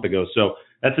about a month ago. So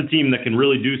that's a team that can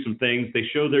really do some things. They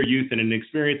show their youth and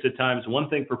inexperience at times. One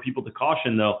thing for people to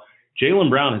caution, though, Jaylen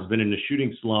Brown has been in a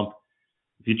shooting slump.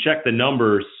 If you check the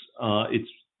numbers, it's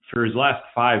for his last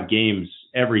 5 games,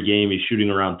 every game he's shooting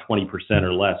around 20%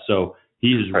 or less. So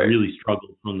He has really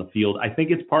struggled from the field. I think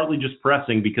it's partly just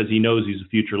pressing because he knows he's a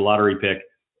future lottery pick.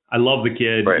 I love the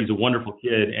kid. Right. He's a wonderful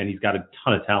kid, and he's got a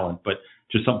ton of talent, but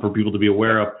just something for people to be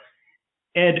aware of.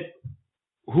 Ed,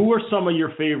 who are some of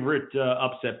your favorite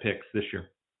upset picks this year?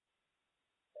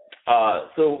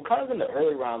 So kind of in the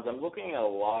early rounds, I'm looking at a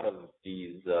lot of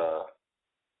these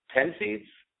 10 seeds.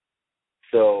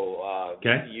 So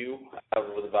VCU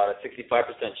with about a 65%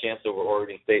 chance over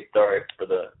Oregon State. Sorry for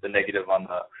the negative on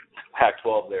the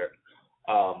Pac-12 there.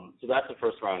 So that's the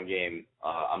first round game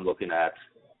I'm looking at.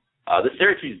 The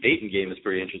Syracuse-Dayton game is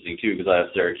pretty interesting too because I have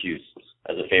Syracuse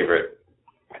as a favorite,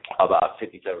 about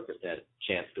 57%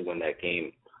 chance to win that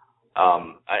game.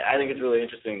 I think it's really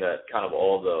interesting that kind of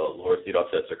all the lower seed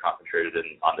upsets are concentrated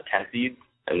on the 10 seeds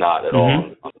and not at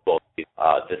all on the 12 seeds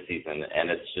this season.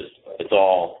 And it's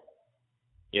all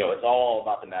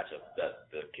about the matchups that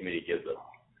the committee gives us.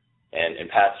 And in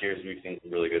past years, we've seen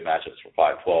some really good matchups for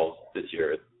 5-12s. This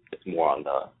year, it's more on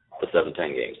the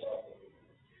 7-10 games.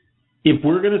 If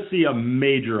we're going to see a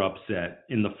major upset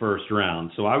in the first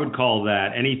round, so I would call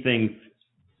that anything,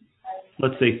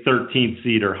 let's say 13th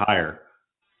seed or higher,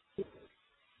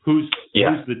 who's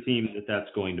the team that's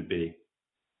going to be?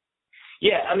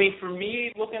 Yeah, I mean, for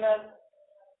me looking at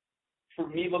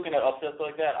upsets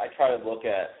like that, I try to look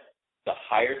at the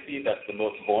higher seed that's the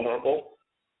most vulnerable.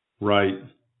 Right.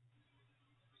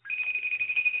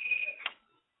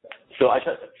 So I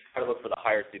try to look for the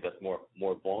higher seed that's more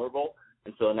vulnerable.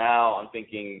 And so now I'm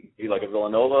thinking like a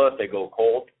Villanova, if they go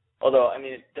cold. Although, I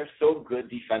mean, they're so good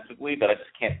defensively that I just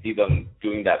can't see them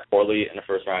doing that poorly in a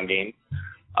first-round game.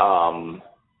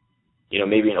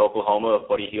 Maybe in Oklahoma, if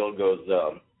Buddy Hield goes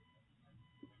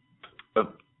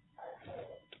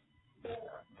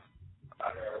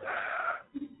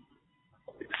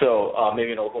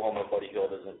maybe in Oklahoma, Buddy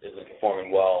Hield isn't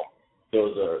performing well.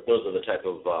 Those are the type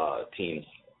of teams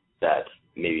that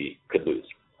maybe could lose.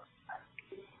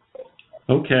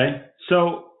 Okay,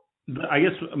 so I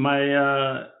guess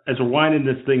as we're winding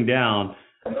this thing down,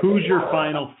 who's your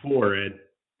Final Four, Ed?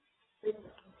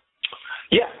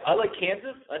 Yeah, I like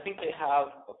Kansas. I think they have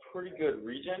a pretty good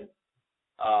region.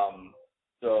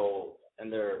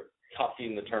 And they're top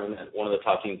team in the tournament, one of the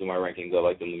top teams in my rankings. I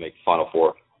like them to make the Final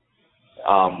Four.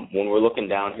 When we're looking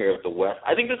down here at the West,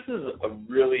 I think this is a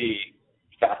really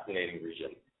fascinating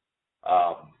region.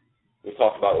 We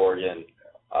talked about Oregon.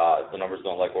 The numbers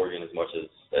don't like Oregon as much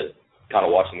as kind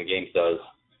of watching the games does.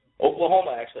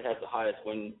 Oklahoma actually has the highest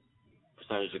win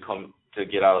percentage to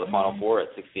get out of the Final Four at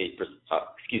 38%.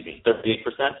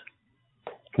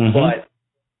 Mm-hmm. But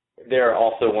they're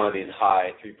also one of these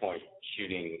high three-point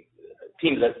shooting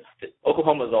teams.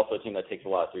 Oklahoma is also a team that takes a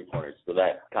lot of three-pointers, so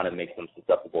that kind of makes them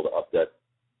susceptible to upset.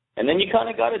 And then you kind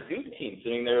of got a Duke team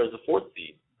sitting there as a fourth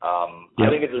seed. I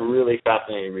think it's a really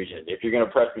fascinating region. If you're going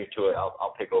to press me to it,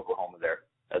 I'll pick Oklahoma there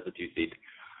as the 2 seed.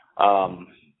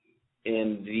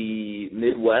 In the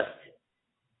Midwest,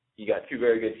 you got 2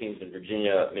 very good teams in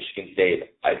Virginia, Michigan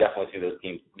State. I definitely see those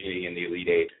teams meeting in the Elite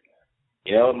Eight.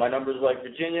 My numbers like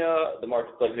Virginia, the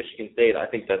markets like Michigan State. I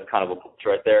think that's kind of a push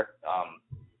right there.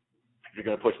 If you're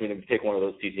going to push me to pick one of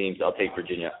those 2 teams, I'll take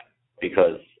Virginia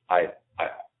because I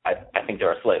think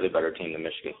they're a slightly better team than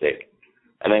Michigan State.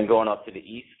 And then going up to the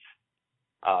East,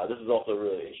 this is also a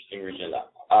really interesting region,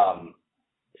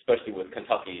 especially with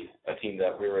Kentucky, a team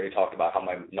that we already talked about how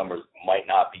my numbers might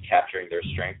not be capturing their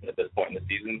strength at this point in the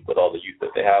season with all the youth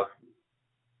that they have.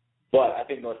 But I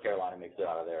think North Carolina makes it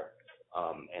out of there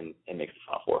and makes the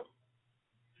Final Four.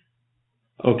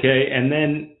 Okay, and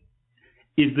then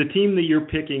is the team that you're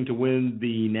picking to win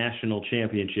the national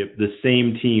championship the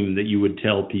same team that you would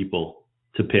tell people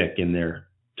to pick in their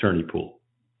tourney pool?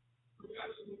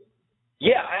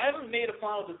 Yeah, I haven't made a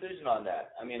final decision on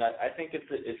that. I mean, I think it's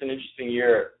an interesting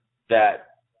year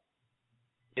that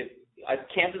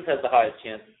Kansas has the highest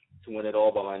chance to win it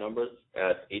all by my numbers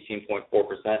at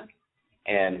 18.4%.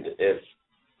 And if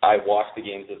I watch the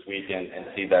games this week and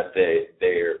see that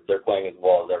they're playing as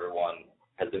well as everyone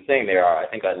has been saying they are, I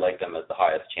think I'd like them as the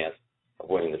highest chance of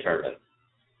winning the tournament.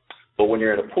 But when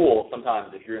you're in a pool,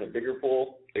 sometimes if you're in a bigger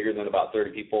pool, bigger than about 30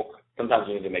 people, sometimes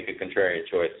you need to make a contrarian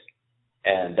choice.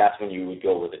 And that's when you would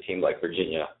go with a team like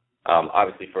Virginia.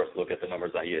 Obviously, first look at the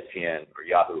numbers on ESPN or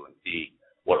Yahoo and see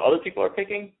what other people are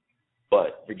picking.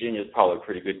 But Virginia is probably a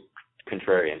pretty good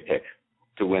contrarian pick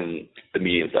to win the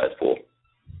medium-sized pool.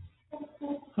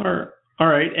 All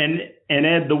right. And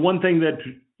Ed, the one thing that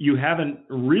you haven't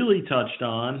really touched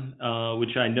on,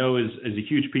 which I know is a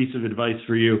huge piece of advice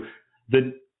for you,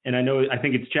 I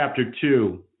think it's chapter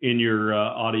 2 in your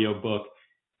audio book,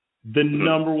 the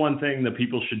number one thing that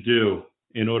people should do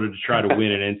in order to try to win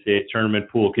an NCAA tournament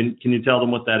pool. Can you tell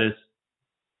them what that is?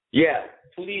 Yeah,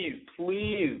 please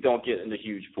don't get in the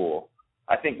huge pool.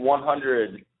 I think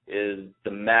 100 is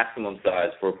the maximum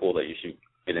size for a pool that you should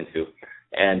get into.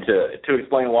 And to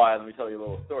explain why, let me tell you a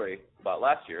little story about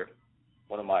last year.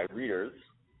 One of my readers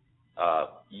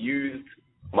used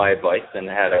my advice and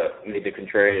made the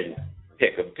contrarian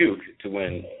pick of Duke to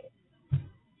win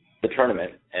the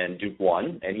tournament, and Duke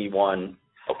won, and he won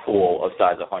a pool of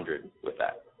size 100 with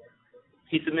that.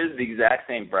 He submitted the exact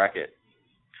same bracket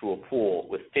to a pool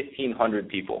with 1,500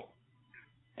 people,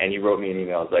 and he wrote me an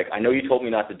email. I was like, I know you told me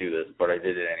not to do this, but I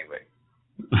did it anyway.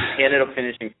 He ended up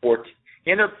finishing 14th.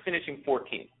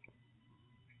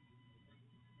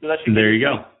 So that should there you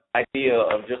go. Idea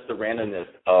of just the randomness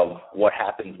of what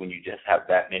happens when you just have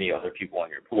that many other people in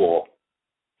your pool,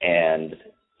 and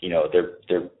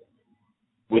they're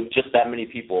with just that many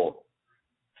people,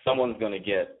 someone's going to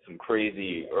get some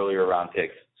crazy earlier round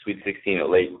picks, Sweet 16,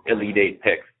 Elite 8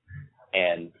 picks,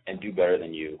 and do better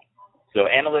than you. So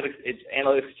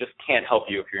analytics just can't help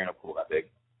you if you're in a pool that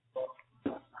big.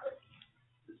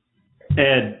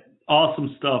 Ed,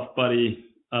 awesome stuff, buddy.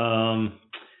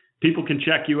 People can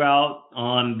check you out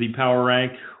on the Power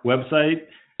Rank website.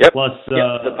 Yep. Plus,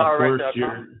 the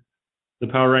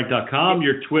powerrank.com.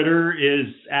 Your Twitter is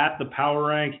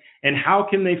 @thepowerrank. And how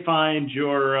can they find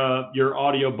your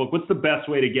audio book? What's the best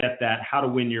way to get that? How to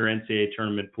Win Your NCAA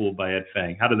Tournament Pool by Ed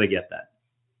Feng. How do they get that?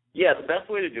 Yeah, the best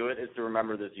way to do it is to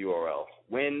remember this URL,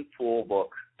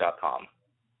 winpoolbook.com.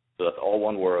 So that's all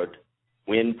one word,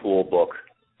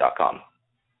 winpoolbook.com.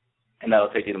 And that'll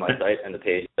take you to my site and the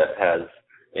page that has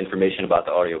information about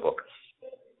the audiobook.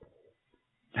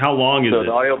 How long is it? So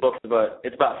the audiobook's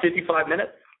about 55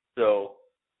 minutes. So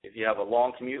if you have a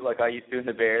long commute like I used to in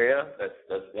the Bay Area,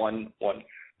 that's one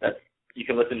that's you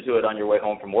can listen to it on your way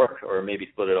home from work, or maybe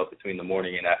split it up between the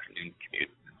morning and afternoon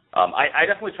commute. I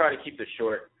definitely try to keep this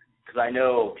short because I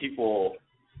know people,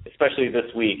 especially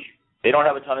this week, they don't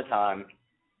have a ton of time,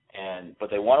 but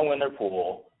they want to win their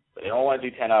pool, but they don't want to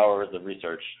do 10 hours of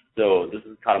research. So this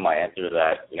is kind of my answer to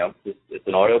that. It's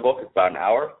an audiobook. It's about an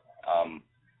hour.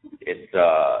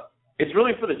 It's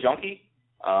really for the junkie.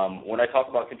 When I talk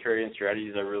about contrarian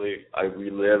strategies, I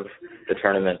relive the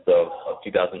tournaments of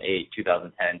 2008,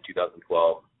 2010,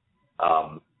 2012.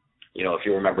 If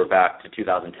you remember back to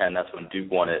 2010, that's when Duke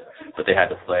won it, but they had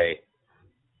to play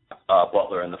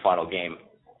Butler in the final game,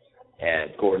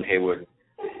 and Gordon Hayward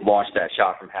launched that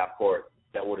shot from half court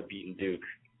that would have beaten Duke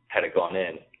had it gone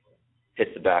in,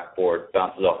 hits the backboard,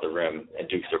 bounces off the rim, and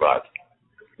Duke survived.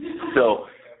 So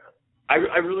I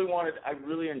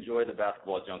really enjoy the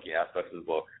basketball junkie aspects of the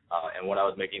book, and when I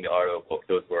was making the audio book,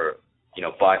 those were,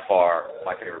 by far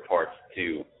my favorite parts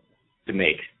to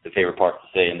make, the favorite parts to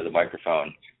say into the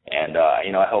microphone. And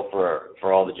I hope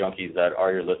for all the junkies that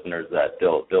are your listeners that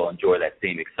they'll enjoy that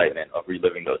same excitement of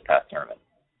reliving those past tournaments.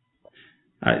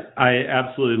 I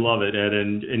absolutely love it, Ed,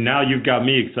 and now you've got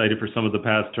me excited for some of the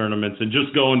past tournaments. And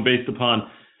just going based upon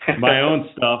my own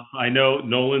stuff, I know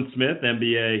Nolan Smith,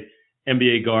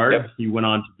 NBA guard. Yep. He went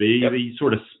on to be. Yep. He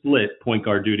sort of split point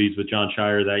guard duties with John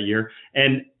Shire that year.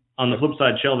 And on the flip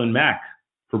side, Sheldon Mack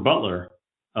for Butler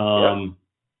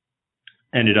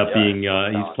ended up being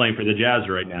he's playing for the Jazz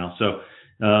right now. So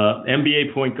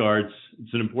NBA point guards,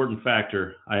 it's an important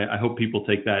factor. I hope people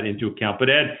take that into account. But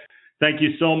Ed, thank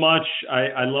you so much.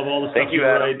 I love all the stuff you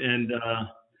write, and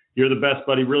you're the best,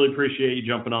 buddy. Really appreciate you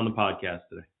jumping on the podcast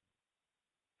today.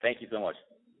 Thank you so much.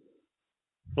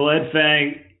 Well, Ed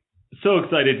Feng, so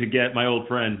excited to get my old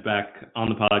friend back on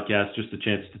the podcast, just a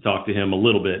chance to talk to him a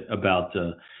little bit about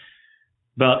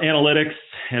analytics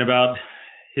and about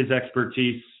his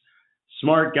expertise.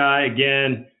 Smart guy,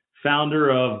 again, founder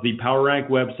of the Power Rank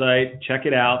website. Check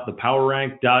it out,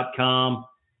 thepowerrank.com.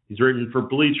 He's written for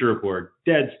Bleacher Report,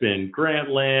 Deadspin,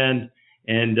 Grantland,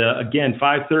 and again,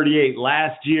 538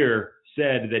 last year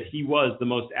said that he was the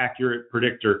most accurate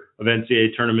predictor of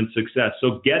NCAA tournament success.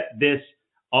 So get this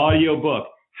audio book,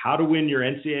 How to Win Your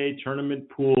NCAA Tournament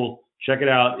Pool. Check it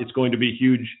out. It's going to be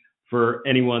huge for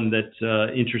anyone that's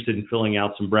interested in filling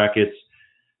out some brackets.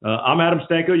 I'm Adam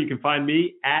Stanco. You can find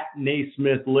me at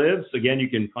NaismithLives. Again, you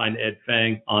can find Ed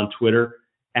Feng on Twitter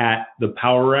at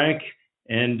 @thepowerrank.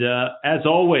 And as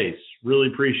always, really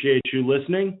appreciate you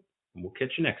listening, and we'll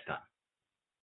catch you next time.